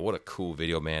wow, what a cool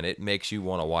video, man! It makes you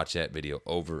want to watch that video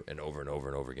over and over and over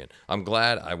and over again. I'm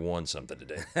glad I won something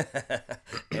today.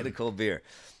 And a cold beer.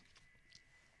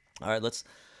 All right, let's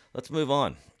move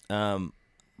on.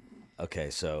 Okay,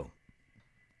 so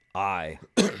I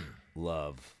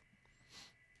love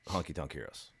Honky Tonk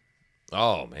Heroes.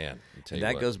 Oh, man. And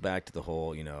that goes back to the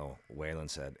whole, Waylon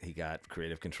said he got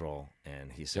creative control,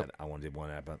 and he said, I want to do one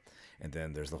album. And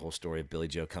then there's the whole story of Billy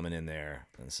Joe coming in there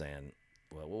and saying,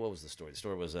 well, what was the story? The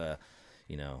story was,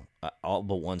 all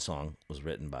but one song was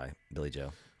written by Billy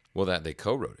Joe. Well, that they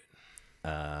co-wrote it.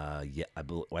 Yeah,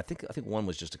 I think one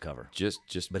was just a cover. Just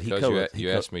but because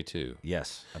you asked me to.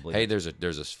 Yes, I believe. Hey, there's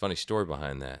a funny story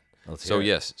behind that. Let's hear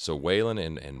it. So Waylon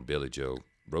and Billy Joe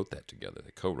wrote that together.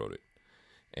 They co-wrote it.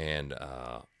 And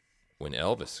when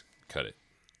Elvis cut it,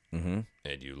 and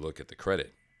you look at the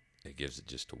credit, it gives it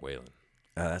just to Waylon.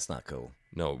 That's not cool.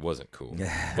 No, it wasn't cool.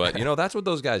 But, that's what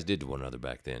those guys did to one another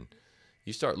back then.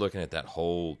 You start looking at that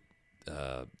whole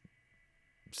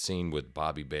scene with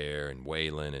Bobby Bare and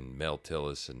Waylon and Mel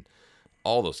Tillis and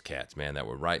all those cats, man, that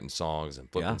were writing songs and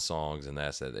flipping songs and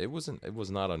that. It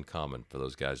was not uncommon for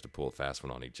those guys to pull a fast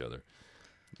one on each other.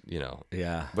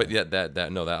 Yeah. But yeah, that I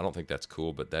don't think that's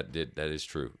cool, but that is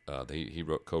true. He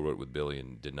co-wrote with Billy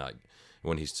and did not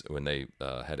when they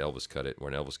had Elvis cut it.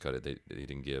 When Elvis cut it, they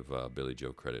didn't give Billy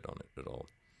Joe credit on it at all.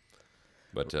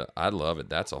 But I love it.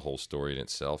 That's a whole story in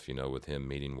itself, with him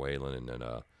meeting Waylon and then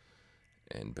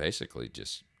and basically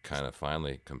just kind of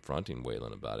finally confronting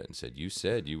Waylon about it and said, "You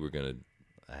said you were gonna."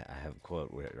 I have a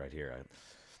quote right here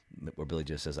where Billy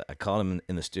Joe says, "I called him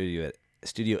in the studio at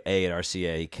Studio A at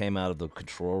RCA. He came out of the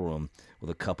control room with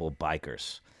a couple of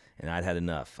bikers, and I'd had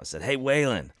enough. I said, 'Hey,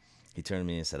 Waylon.' He turned to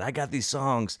me and said, 'I got these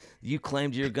songs you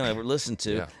claimed you were gonna listen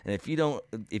to, and if you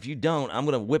don't, I'm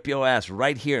gonna whip your ass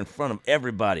right here in front of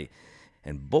everybody.'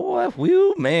 And boy,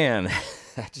 whew, man,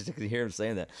 I just could hear him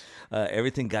saying that.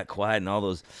 Everything got quiet, and all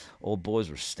those old boys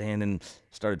were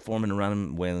started forming around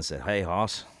him. Waylon said, 'Hey,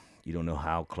 Hoss, you don't know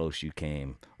how close you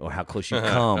came or how close you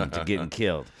come to getting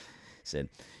killed.' He said,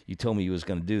 'You told me you was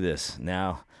going to do this.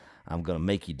 Now I'm going to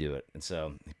make you do it.' And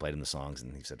so he played him the songs,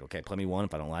 and he said, 'Okay, play me one.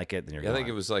 If I don't like it, then you're gone.' I think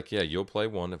it was like, you'll play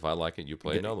one. If I like it, you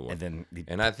play another one.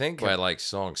 And I think by like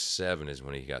song 7 is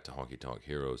when he got to Honky Tonk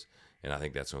Heroes. And I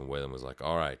think that's when Waylon was like,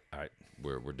 all right,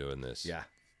 we're doing this. Yeah.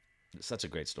 It's such a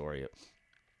great story.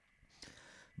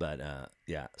 But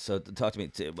yeah, so talk to me.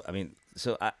 I mean,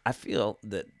 so I feel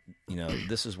that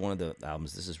this is one of the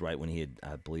albums. This is right when he had,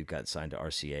 I believe, got signed to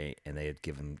RCA, and they had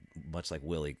given, much like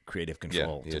Willie, creative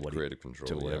control to what creative control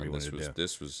to whatever he wanted to do.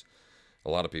 This was a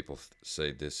lot of people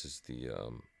say this is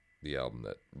the album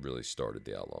that really started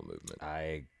the outlaw movement.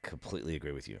 I completely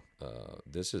agree with you.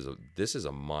 This is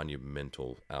a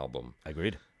monumental album.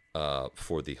 Agreed.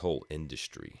 For the whole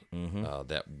industry Mm-hmm.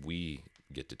 that we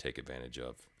get to take advantage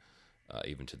of,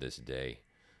 even to this day.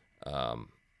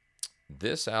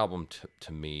 This album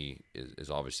to me is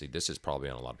obviously, this is probably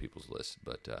on a lot of people's list,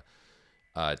 but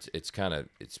it's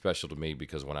special to me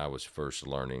because when I was first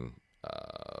learning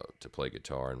to play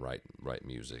guitar and write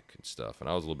music and stuff, and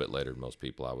I was a little bit later than most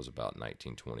people. I was about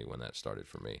 19, 20 when that started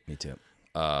for me. Me too.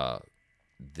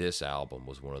 This album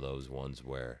was one of those ones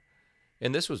where,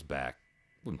 and this was back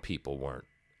when people weren't,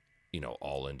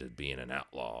 all into being an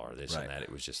outlaw or this Right. and that.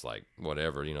 It was just like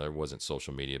whatever, there wasn't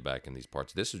social media back in these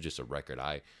parts. This was just a record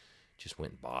I just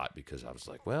went and bought because I was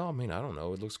like, well, I mean, I don't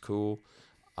know, it looks cool.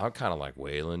 I kind of like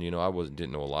Waylon, I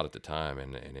didn't know a lot at the time,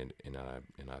 and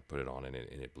I put it on and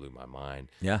it blew my mind.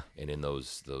 Yeah. And in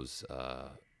those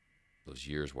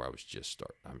years where I was just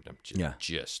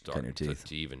just starting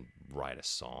to even write a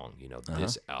song,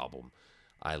 this album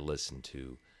I listened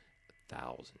to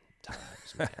 1,000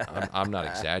 times, man. I'm not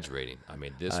exaggerating. I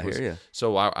mean, this I was hear you.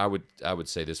 so. I would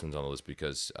say this one's on the list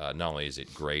because not only is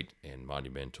it great and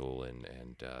monumental and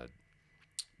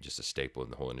just a staple in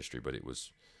the whole industry, but it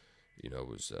was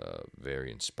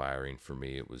very inspiring for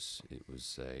me. It was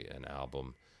an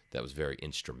album that was very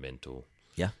instrumental,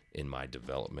 Yeah. in my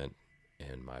development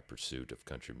and my pursuit of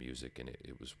country music, and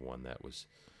it was one that was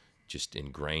just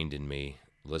ingrained in me,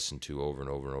 listened to over and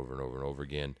over and over and over and over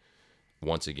again.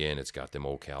 Once again, it's got them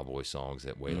old cowboy songs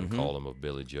that Waylon called them of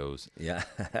Billy Joe's. Yeah.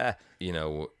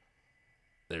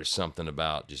 There's something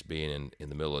about just being in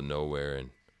the middle of nowhere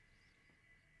and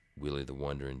Willie the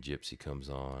Wandering Gypsy comes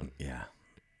on. Yeah.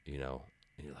 And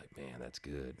you're like, man, that's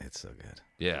good. It's so good.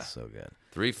 Yeah. It's so good.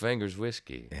 3 Fingers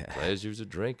Whiskey. Yeah. Pleasures of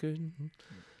drinking.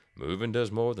 Moving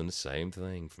does more than the same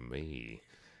thing for me.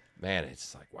 Man,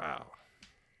 it's like, wow.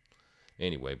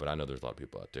 Anyway, but I know there's a lot of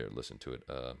people out there that listen to it,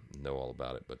 know all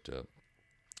about it. But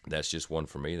that's just one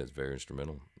for me that's very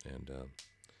instrumental and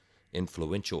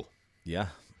influential. Yeah.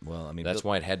 Well, I mean, That's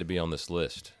why it had to be on this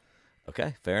list.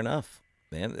 Okay, fair enough,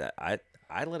 man.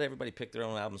 I let everybody pick their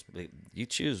own albums. You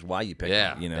choose why you pick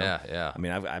them. Yeah. I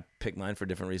mean, I picked mine for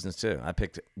different reasons too. I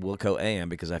picked Wilco AM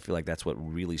because I feel like that's what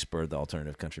really spurred the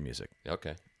alternative country music.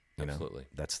 Okay. Absolutely.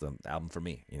 That's the album for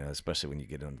me. Especially when you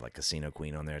get on like Casino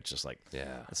Queen on there, it's just like,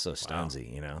 yeah, it's so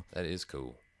Stonesy. That is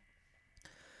cool.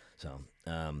 So,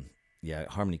 yeah,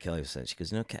 Harmony Kelly said, she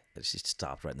goes, she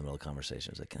stopped right in the middle of the conversation. She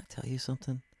was like, can I tell you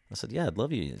something? I said, yeah, I'd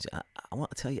love you. I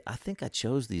want to tell you, I think I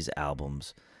chose these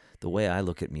albums the way I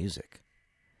look at music.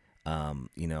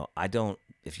 I don't,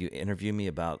 if you interview me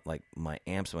about like my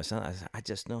amps and my sound, I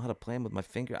just know how to play them with my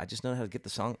finger. I just know how to get the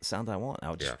sound I want.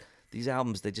 These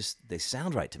albums, they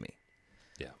sound right to me.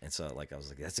 Yeah. And so like, I was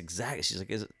like, that's exactly, she's like,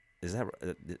 is that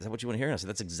what you want to hear? And I said,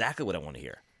 that's exactly what I want to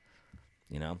hear.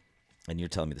 And you're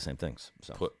telling me the same things.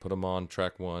 So put them on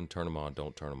track 1, turn them on,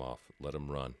 don't turn them off, let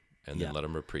them run, and then let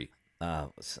them repeat.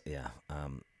 Yeah.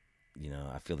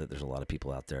 I feel that there's a lot of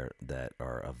people out there that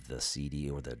are of the CD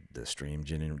or the stream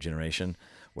generation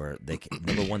where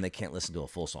number one, they can't listen to a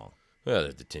full song. Well,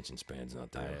 their attention span's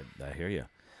not there. I hear you,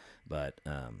 but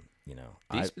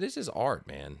this is art,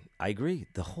 man. I agree.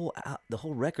 The whole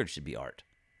record should be art,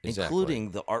 Exactly.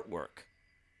 including the artwork.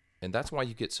 And that's why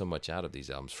you get so much out of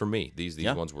these albums. For me, these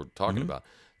ones we're talking about,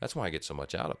 that's why I get so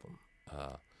much out of them.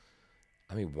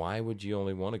 I mean, why would you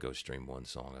only want to go stream one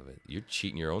song of it? You're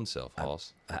cheating your own self,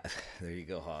 Hoss. There you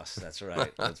go, Hoss. That's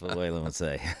right. That's what Waylon would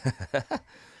say.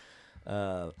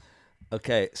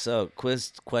 Okay, so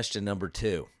quiz question number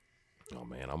 2. Oh,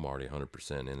 man, I'm already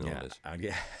 100% in on this.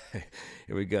 Yeah.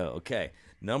 Here we go. Okay,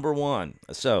 number 1.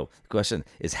 So the question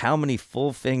is, how many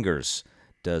full fingers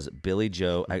does Billy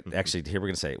Joe... Actually, here we're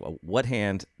going to say, what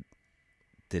hand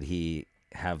did he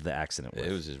have the accident with?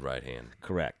 It was his right hand.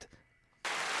 Correct.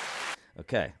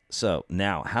 Okay, so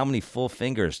now, how many full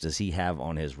fingers does he have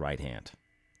on his right hand?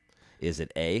 Is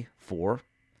it A, 4?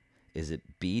 Is it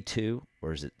B, 2?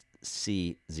 Or is it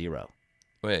C, 0?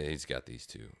 Wait, he's got these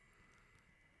 2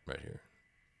 right here.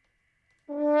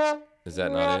 Is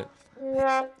that not it?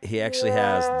 He actually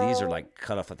has, these are like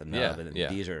cut off at the nub, and yeah.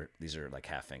 these are like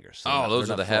half fingers. So those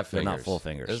are the half fingers. They're not full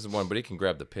fingers. This is one, but he can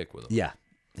grab the pick with them. Yeah.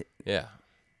 Yeah.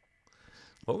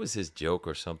 What was his joke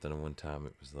or something? One time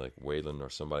it was like Waylon or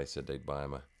somebody said they'd buy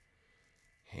him a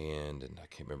hand, and I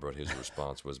can't remember what his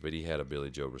response was, but he had a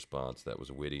Billy Joe response that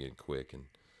was witty and quick, and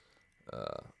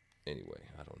Anyway,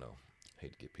 I don't know.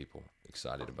 Hate to get people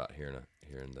excited about hearing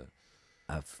the.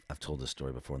 I've told this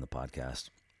story before in the podcast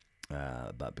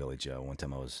about Billy Joe. One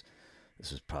time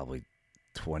this was probably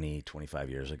 25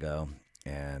 years ago,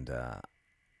 and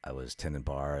I was tending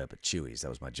bar up at Chewy's. That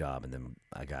was my job, and then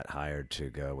I got hired to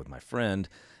go with my friend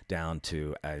down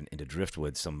into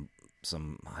Driftwood. Some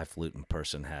highfalutin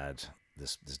person had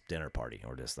this dinner party,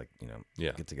 or just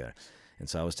get together, and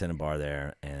so I was tending bar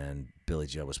there, and Billy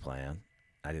Joe was playing.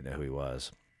 I didn't know who he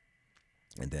was,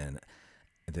 and then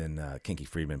Kinky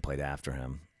Friedman played after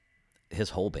him.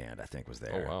 His whole band, I think, was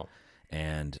there. Oh, wow.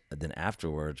 And then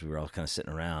afterwards, we were all kind of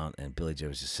sitting around, and Billy Joe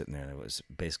was just sitting there, and it was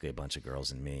basically a bunch of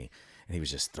girls and me, and he was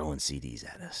just throwing CDs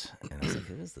at us. And I was like,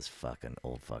 who is this fucking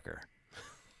old fucker?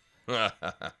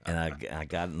 And I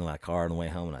got into my car on the way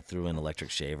home, and I threw in Electric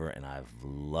Shaver, and I've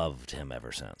loved him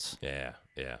ever since. Yeah.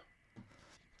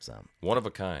 So one of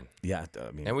a kind. Yeah,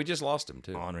 I mean, and we just lost him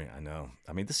too. Honoring, I know.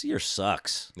 I mean, this year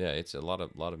sucks. Yeah, it's a lot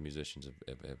of musicians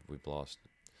we've lost.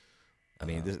 I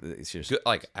mean, it's just good,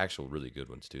 like actual really good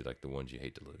ones too, like the ones you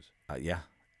hate to lose. Yeah,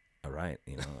 all right.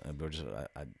 You know, and we're just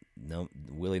no,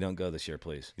 Willie, don't go this year,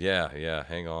 please. Yeah.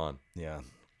 Hang on. Yeah.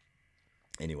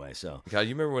 Anyway, so God, you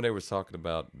remember when they were talking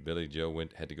about Billy Joe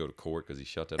had to go to court because he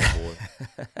shut that boy?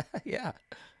 Yeah.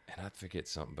 And I forget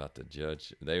something about the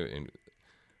judge.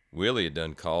 Willie had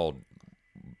done called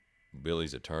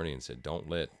Billy's attorney and said, "Don't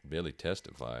let Billy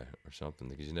testify," or something,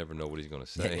 because you never know what he's going to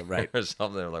say. Yeah, right. Or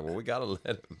something. They're like, "Well, we got to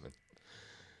let him."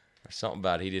 Or something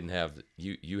about he didn't have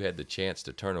you had the chance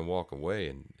to turn and walk away,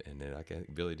 and then I guess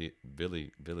Billy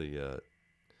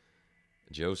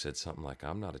Joe said something like,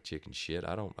 "I'm not a chicken shit.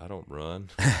 I don't run,"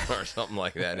 or something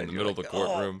like that in the middle of the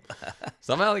courtroom.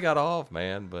 Somehow they got off,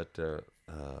 man. But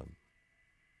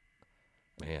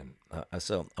man,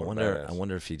 so I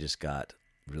wonder if he just got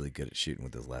really good at shooting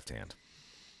with his left hand.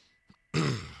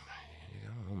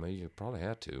 Maybe you probably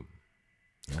had to.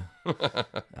 Yeah.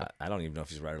 I don't even know if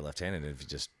he's right or left-handed. If he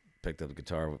just picked up the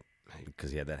guitar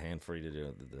because he had that hand free to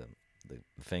do the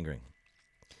fingering.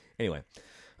 Anyway,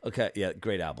 okay, yeah,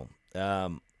 great album.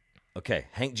 Okay,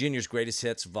 Hank Jr.'s Greatest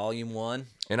Hits, Volume 1.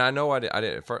 And I know I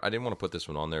didn't want to put this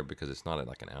one on there because it's not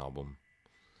like an album,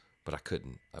 but I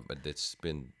couldn't. But it's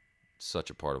been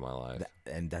such a part of my life,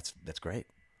 and that's great.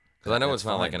 Because I know it's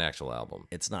not like an actual album.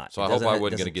 It's not. So I hope I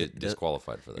wasn't going to get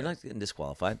disqualified for that. You're not getting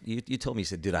disqualified. You told me, you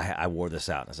said, dude, I wore this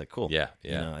out. And I was like, cool. Yeah.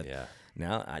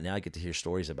 Now I get to hear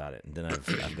stories about it, and then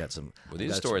I've got some. Well,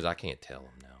 these stories I can't tell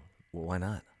them now. Well, why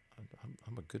not?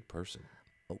 I'm a good person.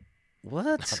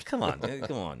 What? Come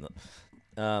on.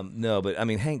 No, but I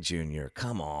mean, Hank Jr.,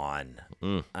 come on.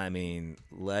 I mean,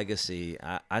 Legacy.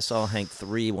 I saw Hank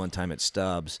 3 one time at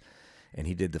Stubbs, and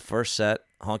he did the first set,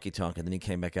 Honky Tonk, and then he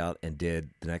came back out and did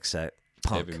the next set,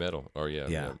 Punk. Heavy metal. Or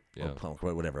or Punk,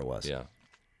 whatever it was. Yeah.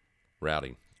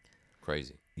 Rowdy.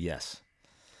 Crazy. Yes.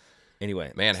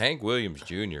 Anyway. Man, Hank Williams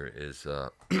Jr. is,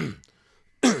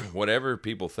 whatever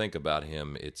people think about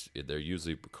him, they're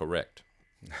usually correct.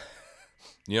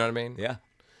 You know what I mean? Yeah.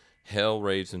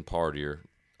 Hell-raising partier,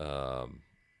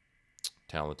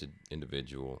 talented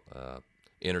individual,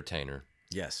 entertainer.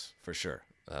 Yes, for sure.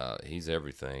 He's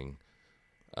everything.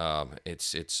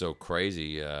 It's so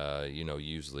crazy.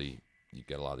 Usually you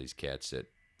get a lot of these cats that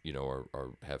are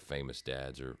have famous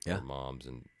dads or moms,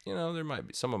 and there might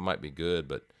be some of them might be good,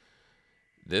 but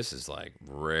this is like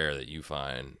rare that you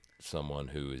find someone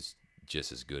who is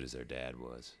just as good as their dad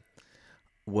was.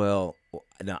 Well,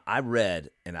 now I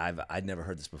read, and I'd never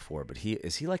heard this before, but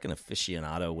is he like an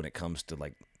aficionado when it comes to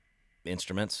like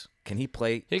instruments? Can he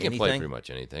play? He can anything? play pretty much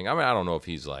anything. I mean, I don't know if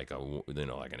he's like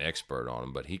like an expert on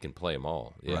them, but he can play them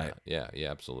all. Yeah, right. Yeah,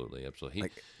 absolutely.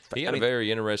 He had a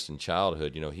very interesting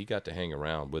childhood. He got to hang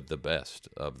around with the best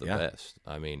of the best.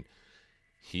 I mean,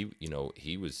 he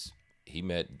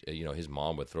met his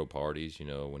mom would throw parties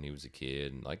when he was a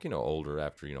kid, and older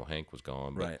after Hank was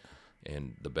gone, but, right.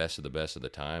 And the best of the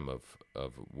time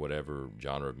of whatever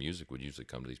genre of music would usually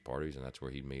come to these parties, and that's where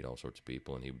he'd meet all sorts of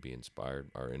people, and he would be inspired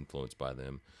or influenced by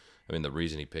them. I mean, the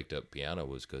reason he picked up piano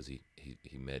was because he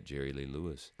met Jerry Lee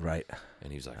Lewis, right?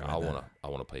 And he was like, I want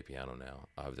to play piano now.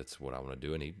 That's what I want to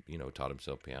do, and he taught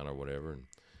himself piano or whatever, and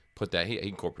put that he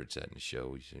incorporates that in his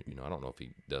show. I don't know if he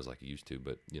does like he used to,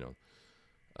 but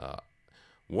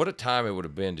what a time it would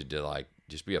have been to like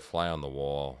just be a fly on the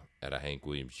wall at a Hank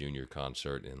Williams Jr.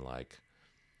 concert in like,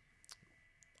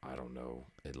 I don't know,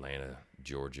 Atlanta,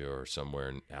 Georgia, or somewhere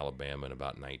in Alabama in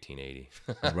about 1980.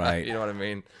 Right. You know what I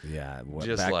mean? Yeah.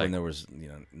 Just back like, when there was,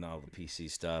 not all the PC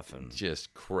stuff and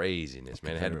just craziness,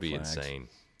 man. It had to be insane.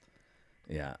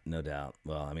 Yeah, no doubt.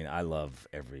 Well, I mean, I love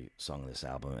every song on this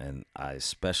album, and I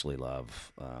especially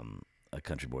love A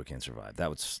Country Boy Can't Survive.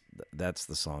 That's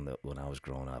the song that when I was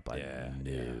growing up, I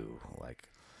knew. Like,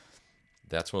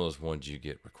 that's one of those ones you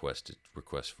get requests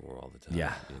for all the time.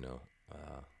 Yeah. You know,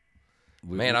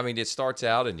 I mean, it starts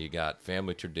out and you got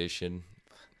Family Tradition.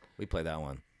 We play that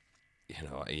one. You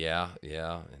know, yeah,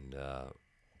 and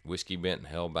Whiskey Bent and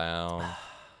Hellbound.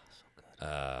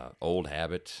 Old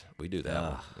Habit. We do that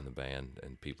one in the band,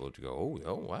 and people would go,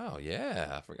 oh, wow,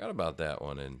 yeah, I forgot about that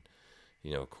one. And,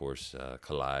 you know, of course,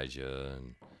 Kalijah,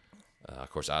 and of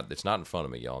course, it's not in front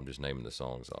of me, y'all. I'm just naming the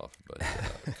songs off. But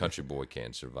Country Boy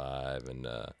Can't Survive, and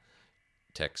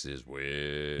Texas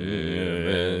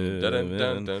Women. Dun, dun,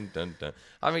 dun, dun, dun.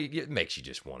 I mean, it makes you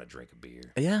just want to drink a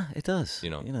beer. Yeah, it does.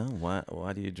 You know,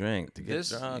 why do you drink? To get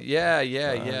drunk? Yeah.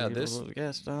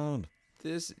 Get stoned.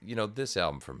 This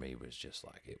album for me was just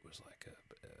like, it was like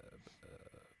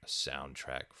a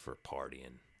soundtrack for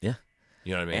partying. Yeah.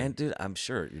 You know what I mean? And dude, I'm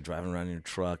sure you're driving around in your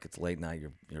truck. It's late night.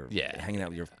 You're hanging out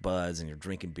with your buds and you're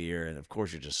drinking beer, and of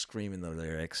course you're just screaming the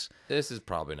lyrics. This is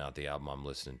probably not the album I'm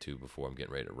listening to before I'm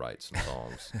getting ready to write some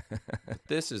songs. But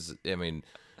this is, I mean,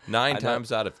 9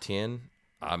 times out of 10,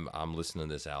 I'm listening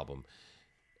to this album,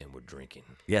 and we're drinking.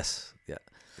 Yes. Yeah.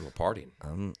 And we're partying.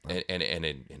 And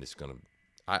it's gonna.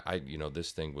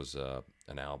 This thing was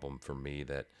an album for me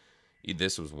that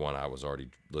this was one I was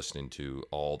already listening to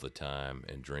all the time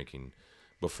and drinking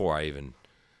before I even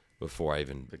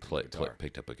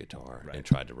picked up a guitar and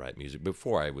tried to write music.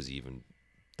 Before I was even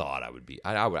thought I would be,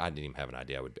 I didn't even have an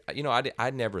idea I would be. I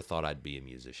never thought I'd be a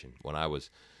musician when I was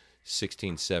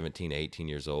 16, 17, 18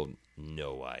 years old.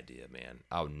 No idea, man.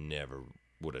 I never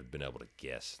would have been able to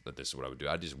guess that this is what I would do.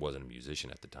 I just wasn't a musician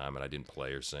at the time, and I didn't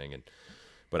play or sing.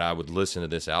 But I would listen to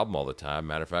this album all the time.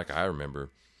 Matter of fact, I remember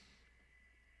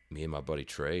me and my buddy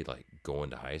Trey, like, going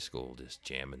to high school, just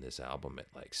jamming this album at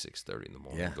like 6:30 in the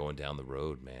morning, going down the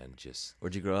road, man. Just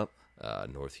Where'd you grow up?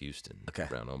 North Houston, okay,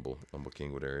 around Humble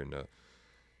Kingwood area,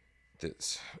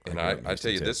 and I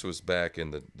tell you, this was back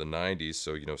in the 90s,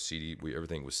 so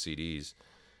everything was CDs,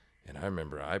 and I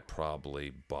remember I probably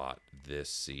bought this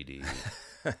CD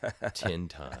 10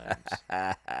 times.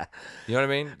 You know what I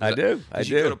mean? I do.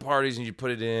 You go to parties and you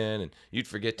put it in, and you'd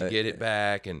forget to get it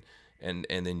back, and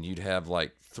then you'd have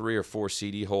like 3 or 4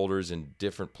 CD holders in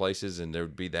different places, and there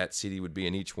would be that CD would be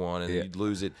in each one, and you'd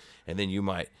lose it, and then you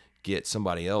might get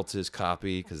somebody else's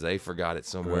copy because they forgot it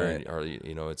somewhere, right.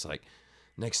 or it's like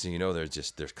next thing you know,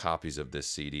 there's copies of this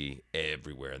CD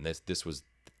everywhere, and this was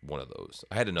one of those.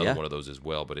 I had another one of those as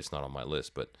well, but it's not on my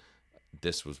list, but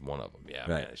this was one of them. Yeah,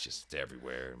 man, it's just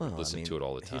everywhere. We listen to it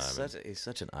all the time. He's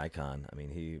such an icon. I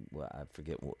mean, I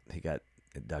forget he got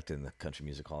inducted in the Country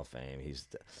Music Hall of Fame. He's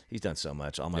done so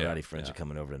much. All my rowdy friends are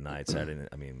coming over tonight, Saturday.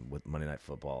 I mean, with Monday Night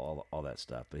Football, all that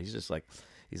stuff. But he's just like,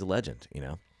 he's a legend,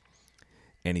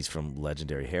 and he's from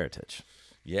legendary heritage.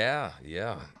 Yeah,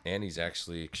 and he's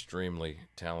actually extremely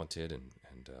talented, and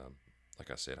like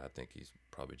I said, I think he's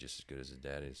probably just as good as his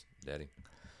daddy.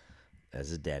 As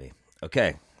his daddy.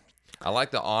 Okay. I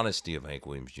like the honesty of Hank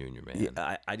Williams Jr., man.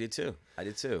 Yeah, I did too. I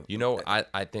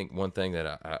think one thing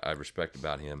that I respect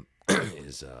about him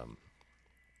is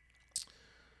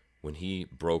when he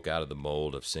broke out of the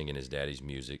mold of singing his daddy's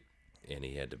music, and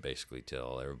he had to basically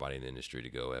tell everybody in the industry to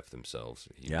go F themselves.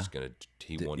 He wanted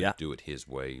to do it his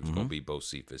way. He was going to be Bo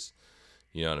Cephas.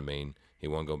 You know what I mean? He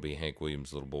wasn't going to be Hank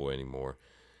Williams' little boy anymore.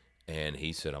 And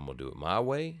he said, I'm going to do it my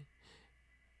way.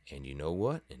 And you know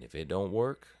what? And if it don't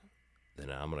work, then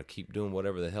I'm going to keep doing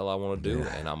whatever the hell I want to do.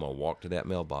 And I'm going to walk to that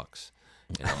mailbox.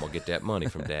 And I'm going to get that money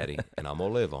from Daddy. And I'm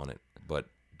going to live on it. But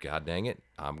God dang it,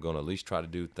 I'm going to at least try to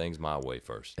do things my way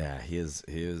first. Yeah, he is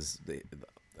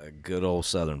a good old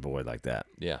Southern boy like that.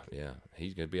 Yeah.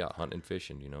 He's going to be out hunting and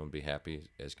fishing, and be happy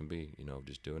as can be,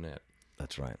 just doing that.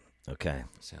 That's right. Okay.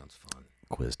 Sounds fun.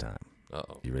 Quiz time.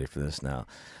 Uh-oh. You ready for this? Now,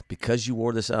 because you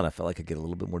wore this out, I felt like I could get a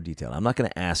little bit more detail. I'm not going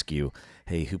to ask you,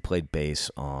 hey, who played bass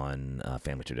on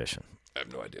Family Tradition? I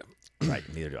have no idea. Right,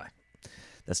 neither do I.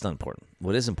 That's not important.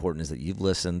 What is important is that you've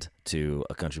listened to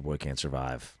A Country Boy Can't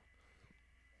Survive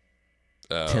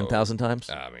 10,000 times?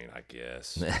 I mean, I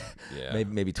guess. Yeah.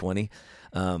 maybe 20.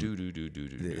 Do.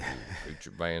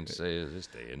 Future band says it's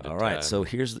the end of All right, time. so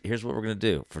here's what we're going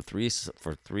to do. For three,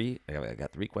 I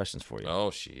got 3 questions for you. Oh,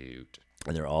 shoot.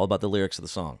 And they're all about the lyrics of the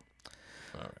song.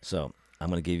 All right. So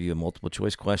I'm going to give you a multiple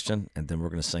choice question, and then we're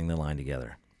going to sing the line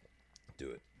together.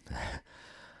 Do it.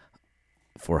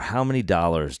 For how many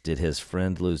dollars did his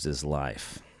friend lose his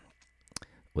life?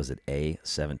 Was it A,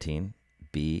 17,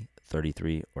 B,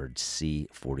 33, or C,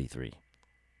 43?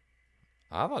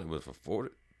 I thought it was for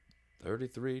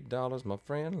 $33. My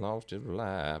friend lost his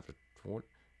life.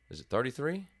 Is it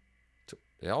 33?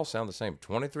 They all sound the same.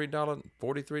 $23,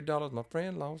 $43. My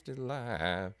friend lost his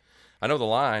life. I know the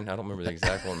line. I don't remember the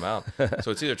exact one amount.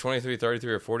 So it's either 23,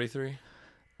 33, or 43.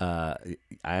 I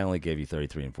only gave you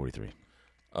 33 and 43.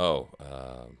 Oh,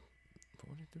 $43.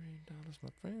 My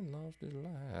friend lost his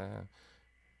life.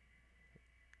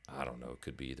 I don't know. It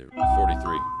could be either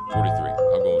 43. 43. I'm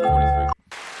going with 43.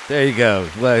 There you go.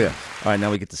 Well, yeah. All right, now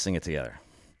we get to sing it together.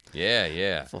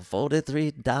 Yeah. For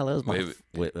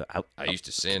 $43, I used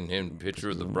to send him a picture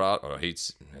of the broad, or I'd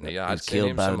send killed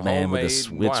him by some the man with a homemade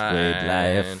switchblade wine.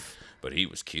 knife. But he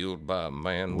was killed by a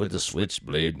man with a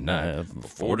switchblade knife.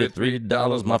 For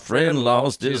 $43, my friend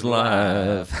lost his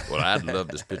life. Well, I'd love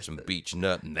to spit some beech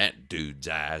nut in that dude's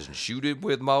eyes and shoot it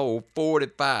with my old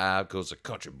 45, because a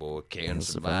country boy can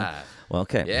survive. Well,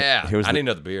 okay. Yeah, I need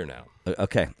another beer now.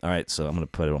 Okay, all right, so I'm going to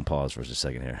put it on pause for just a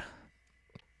second here.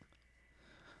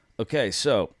 Okay,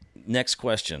 so next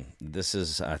question. This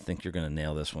is, I think you're going to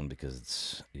nail this one because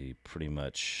it's pretty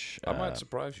much... I might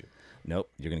surprise you.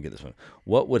 Nope, you're going to get this one.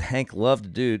 What would Hank love to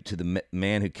do to the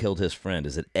man who killed his friend?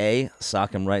 Is it A,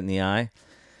 sock him right in the eye,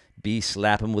 B,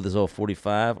 slap him with his old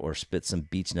 45, or spit some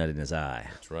beech nut in his eye?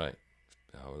 That's right.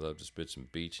 I would love to spit some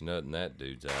beech nut in that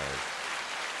dude's eyes.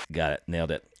 Got it. Nailed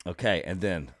it. Okay, and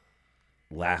then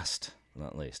last but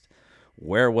not least,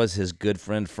 where was his good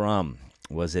friend from?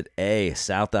 Was it A,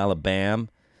 South Alabama,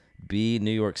 B,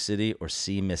 New York City, or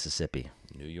C, Mississippi?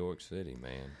 New York City,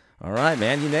 man. All right,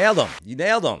 man. You nailed them.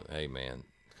 Hey, man.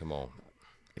 Come on.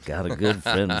 I got a good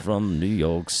friend from New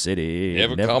York City.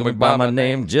 Never call me by my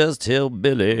name, just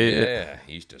Hillbilly. Yeah,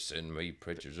 he used to send me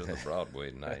pictures of the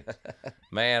Broadway nights.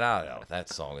 Man, I don't know. That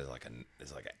song is like an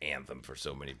anthem for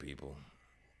so many people.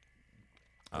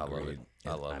 I love it.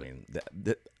 I love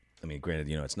it. I mean, granted,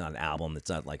 it's not an album.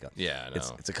 It's not like a. Yeah, I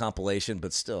know. It's a compilation,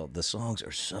 but still, the songs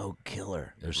are so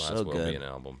killer. They're so might as well good. Be an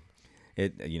album.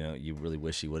 You really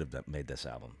wish he would have made this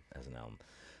album as an album.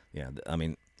 Yeah, I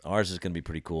mean, ours is going to be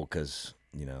pretty cool because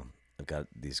I've got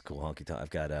these cool honky tonk.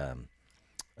 I've got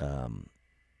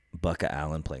Bucka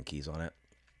Allen playing keys on it.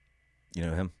 You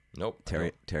know him? Nope.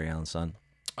 Terry Allen's son.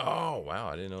 Oh wow,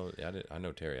 I didn't know. I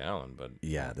know Terry Allen, but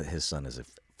yeah, his son is a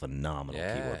phenomenal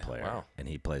keyboard player, wow. and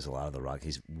he plays a lot of the rock.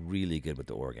 He's really good with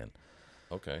the organ.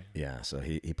 Okay. Yeah, so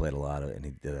he played a lot of, and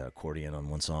he did an accordion on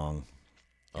one song.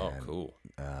 Oh, and, cool.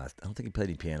 I don't think he played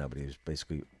any piano, but he was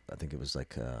basically, I think it was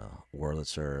like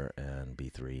Wurlitzer and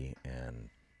B3 and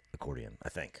accordion, I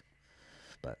think.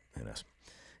 But who knows?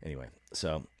 Anyway,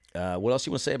 so what else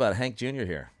you want to say about Hank Jr.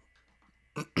 here?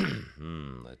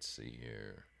 Let's see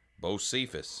here. Bo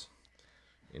Cephas,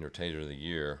 Entertainer of the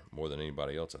Year, more than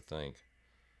anybody else, I think.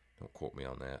 Don't quote me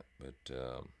on that, but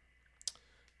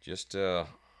it's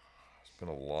been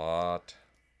a lot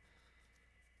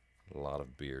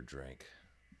of beer drank.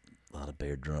 A lot of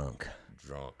beer drunk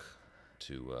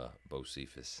to Bo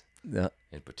Cephas. Yeah.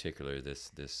 In particular,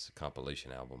 this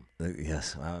compilation album.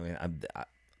 Yes, I mean,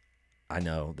 I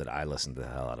know that I listened to the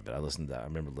hell out of it. I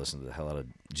remember listening to the hell out of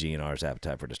GNR's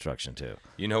Appetite for Destruction too.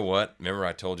 You know what? Remember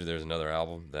I told you there's another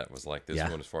album that was like this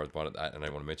one as far as and I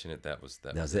want to mention it. That was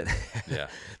it. Yeah,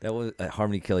 that was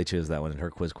Harmony Kelly chose that one in her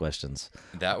quiz questions.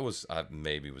 That was I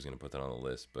maybe was going to put that on the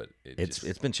list, but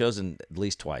it's been chosen at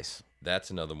least twice.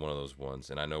 That's another one of those ones,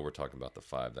 and I know we're talking about the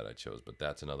 5 that I chose, but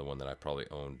that's another one that I probably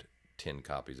owned 10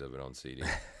 copies of it on CD.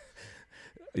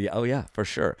 Yeah, oh yeah, for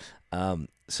sure.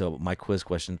 So my quiz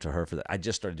question to her for that, I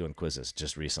just started doing quizzes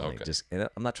just recently. Okay. And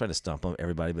I'm not trying to stump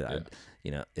everybody, but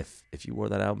yeah. If you wore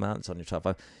that album out, it's on your top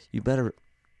 5. You better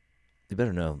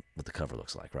know what the cover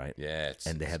looks like, right? Yeah,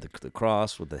 and they had the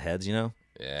cross with the heads, Yeah,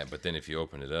 but then if you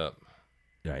open it up,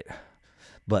 right.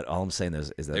 But all I'm saying is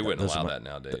that they wouldn't allow that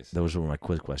nowadays. Those were my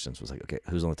quiz questions. Was like, okay,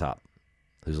 who's on the top,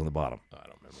 who's on the bottom? I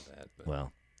don't remember that. But.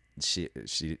 Well, she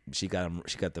got them.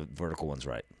 She got the vertical ones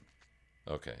right.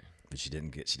 Okay. But she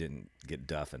didn't get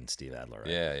Duff and Steve Adler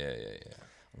right. Yeah.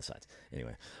 On the sides.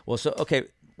 Anyway, well, so okay.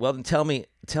 Well, then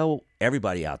tell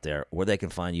everybody out there where they can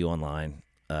find you online,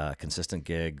 consistent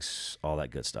gigs, all that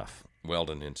good stuff.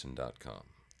 WeldonHenson.com.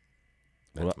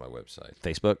 That's my website.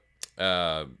 Facebook.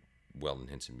 Weldon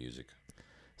Henson Music.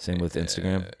 Same with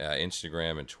Instagram.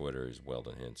 Instagram and Twitter is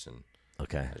Weldon Henson.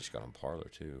 Okay. I just got on Parler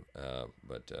too,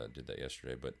 but did that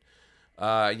yesterday. But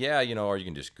or you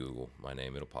can just Google my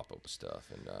name; it'll pop up with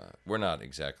stuff. And we're not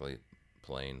exactly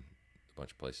playing a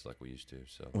bunch of places like we used to.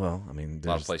 So well, I mean, a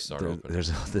lot of places aren't open.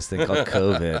 There's this thing called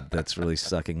COVID that's really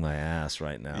sucking my ass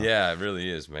right now. Yeah, it really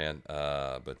is, man.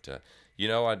 But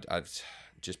I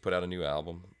just put out a new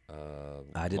album.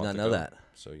 I did not know that.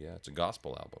 So yeah, it's a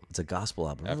gospel album. It's a gospel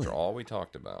album. After really? all we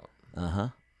talked about. Uh-huh.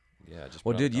 Yeah. Just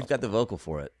well, dude, you've got the vocal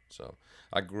for it. So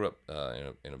I grew up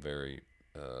in a very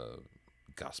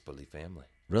gospel-y family.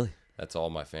 Really? That's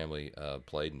all my family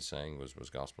played and sang was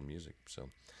gospel music. So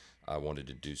I wanted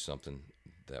to do something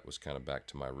that was kind of back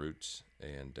to my roots,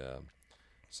 and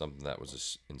something that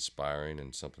was inspiring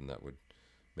and something that would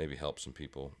maybe help some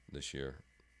people this year.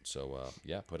 So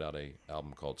put out a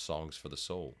album called Songs for the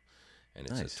Soul, and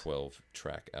it's Nice. a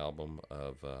 12-track album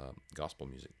of gospel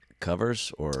music.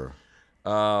 Covers or?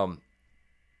 All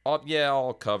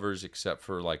covers except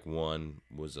for like one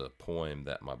was a poem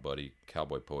that my buddy,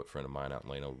 cowboy poet friend of mine out in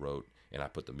Lano, wrote, and I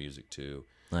put the music to.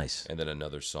 Nice. And then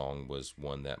another song was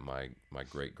one that my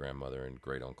great grandmother and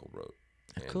great uncle wrote.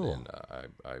 And cool. then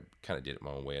I kind of did it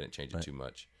my own way. I didn't change it too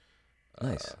much.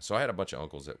 Nice. So I had a bunch of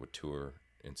uncles that would tour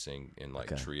and sing in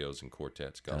like trios and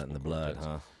quartets, gospel Got it in the blood, quartets.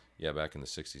 huh? Yeah, back in the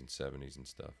 60s and 70s and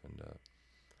stuff. And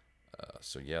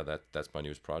that's my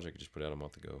newest project. I just put out a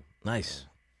month ago. Nice.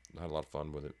 I had a lot of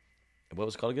fun with it. What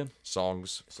was it called again?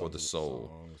 Songs for the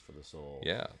Soul. Songs for the Soul.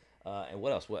 Yeah. And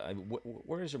what else?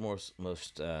 Where is your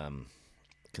most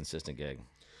consistent gig?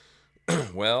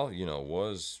 Well,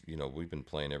 we've been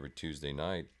playing every Tuesday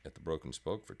night at the Broken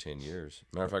Spoke for 10 years.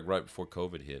 Matter of fact, right before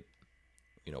COVID hit,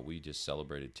 we just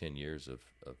celebrated 10 years of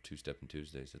Two-Stepping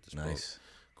Tuesdays at the Spoke. Nice.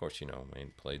 Of course, I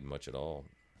ain't played much at all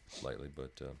lately,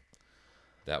 but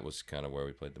that was kind of where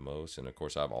we played the most. And, of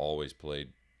course, I've always played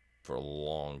for a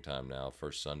long time now,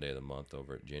 first Sunday of the month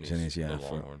over at Jenny's, yeah,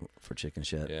 Longhorn. for chicken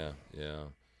shit. Yeah.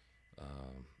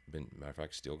 Matter of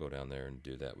fact, still go down there and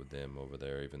do that with them over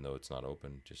there, even though it's not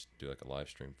open. Just do like a live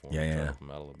stream for them. Try to help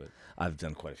them out a little bit. I've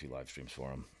done quite a few live streams for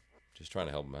them. Just trying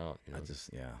to help them out.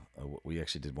 We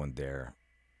actually did one there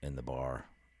in the bar.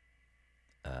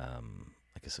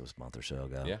 I guess it was a month or so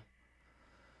ago.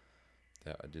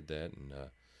 Yeah, I did that, and of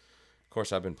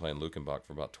course I've been playing Lukenbach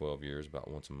for about 12 years, about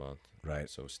once a month. Right.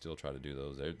 So still try to do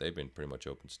those. They've been pretty much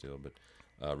open still, but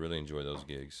really enjoy those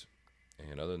gigs.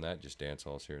 And other than that, just dance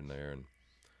halls here and there, and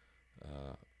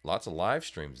lots of live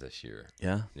streams this year.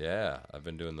 Yeah? Yeah, I've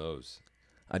been doing those.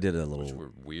 I did a little... Which were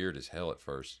weird as hell at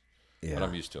first. Yeah. But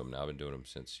I'm used to them now. I've been doing them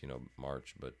since,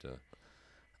 March, but...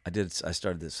 I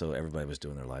started this so everybody was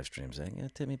doing their live streams saying, yeah,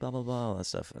 Timmy, blah, blah, blah, all that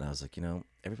stuff. And I was like,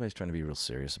 everybody's trying to be real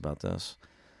serious about this.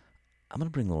 I'm going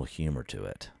to bring a little humor to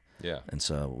it. Yeah. And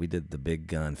so we did the Big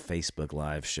Gun Facebook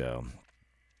Live show.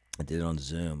 I did it on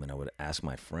Zoom, and I would ask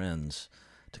my friends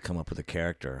to come up with a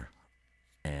character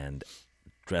and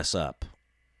dress up,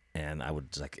 and I would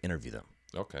interview them.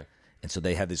 Okay. And so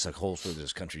they had this whole sort of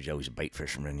this Country Joe. He's a bait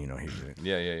fisherman,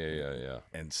 Yeah.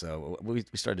 And so we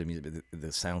started music, but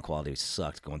the sound quality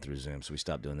sucked going through Zoom, so we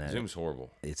stopped doing that. Zoom's horrible.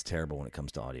 It's terrible when it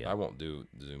comes to audio. I won't do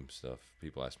Zoom stuff.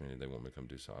 People ask me if they want me to come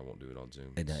do so. I won't do it on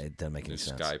Zoom. It doesn't make any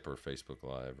sense. Skype or Facebook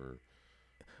Live or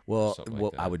something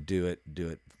like that. I would do it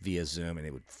via Zoom, and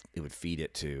it would feed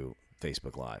it to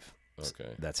Facebook Live. Okay.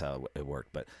 That's how it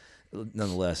worked. But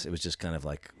nonetheless, it was just kind of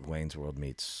like Wayne's World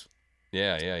meets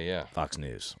Fox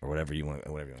News or whatever you want to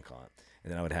call it.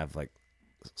 And then I would have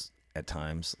at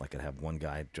times I'd have one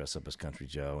guy dress up as Country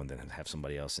Joe, and then have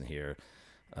somebody else in here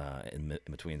in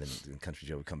between. Then Country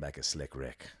Joe would come back as Slick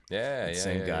Rick.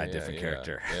 Same guy, different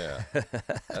character. Yeah,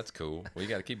 that's cool. Well, you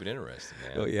got to keep it interesting,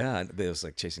 man. Well, yeah, it was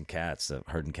like chasing cats,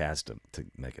 herding cats to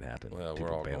make it happen. Well,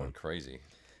 People we're all bailing. going crazy.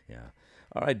 Yeah.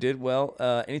 All right, dude. Well,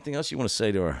 anything else you want to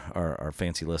say to our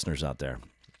fancy listeners out there?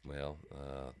 Well,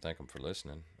 thank them for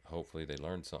listening. Hopefully they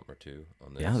learned something or two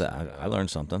on this. Yeah, I learned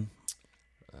something.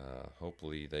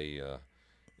 Hopefully they,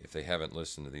 if they haven't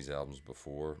listened to these albums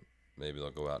before, maybe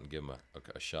they'll go out and give them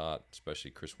a shot,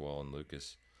 especially Chris Wall and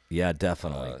Lucas. Yeah,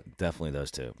 definitely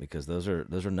those two, because those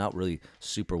are not really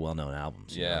super well known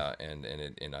albums. Yeah,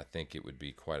 and I think it would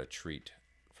be quite a treat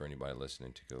for anybody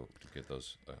listening to go to get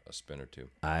those a spin or two.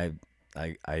 I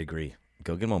agree.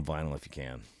 Go get them on vinyl if you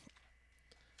can.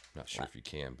 Not sure if you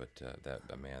can, but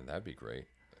that'd be great.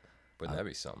 Wouldn't that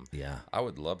be something? Yeah. I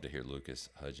would love to hear Lucas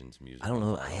Hudgens' music. I don't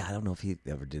know. I don't know if he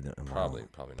ever did that. Probably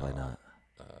not.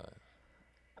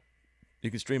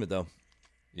 You can stream it though.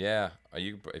 Yeah.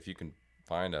 If you can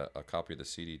find a copy of the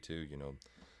CD too,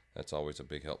 that's always a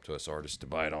big help to us artists to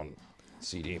buy it on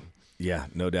CD. Yeah,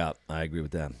 no doubt. I agree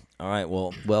with that. All right.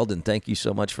 Well, Weldon, thank you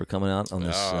so much for coming out on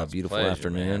this beautiful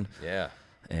afternoon. Man. Yeah.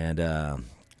 And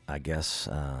I guess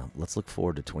let's look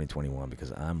forward to 2021,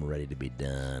 because I'm ready to be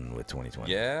done with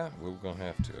 2020. Yeah, we're going to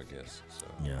have to, I guess. So.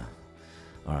 Yeah.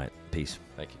 All right. Peace.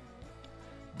 Thank you.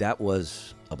 That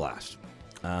was a blast.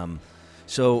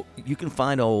 So you can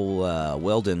find old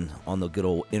Weldon on the good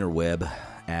old interweb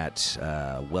at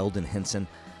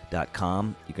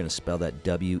weldonhenson.com. You're going to spell that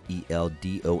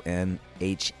WeldonHenson.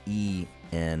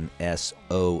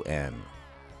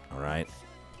 All right.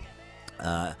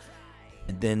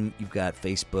 And then you've got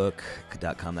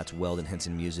Facebook.com. That's Weldon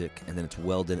Henson Music. And then it's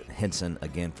Weldon Henson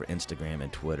again for Instagram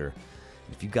and Twitter.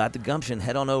 If you've got the gumption,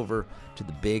 head on over to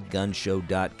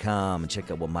thebiggunshow.com and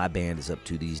check out what my band is up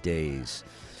to these days.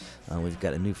 We've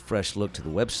got a new fresh look to the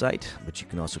website, but you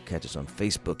can also catch us on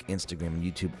Facebook, Instagram, and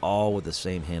YouTube, all with the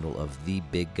same handle of The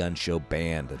Big Gun Show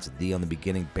Band. That's the on the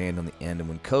beginning, band on the end. And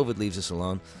when COVID leaves us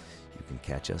alone, you can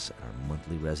catch us at our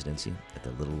monthly residency at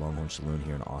the Little Longhorn Saloon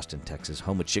here in Austin, Texas,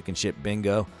 home of Chicken Ship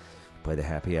Bingo. We play the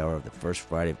happy hour of the first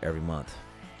Friday of every month.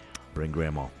 Bring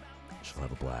Grandma. She'll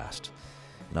have a blast.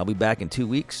 And I'll be back in 2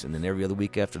 weeks, and then every other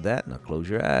week after that. Now close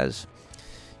your eyes.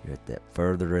 You're at that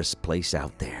furthest place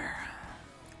out there.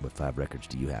 What 5 records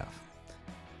do you have?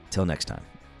 Till next time.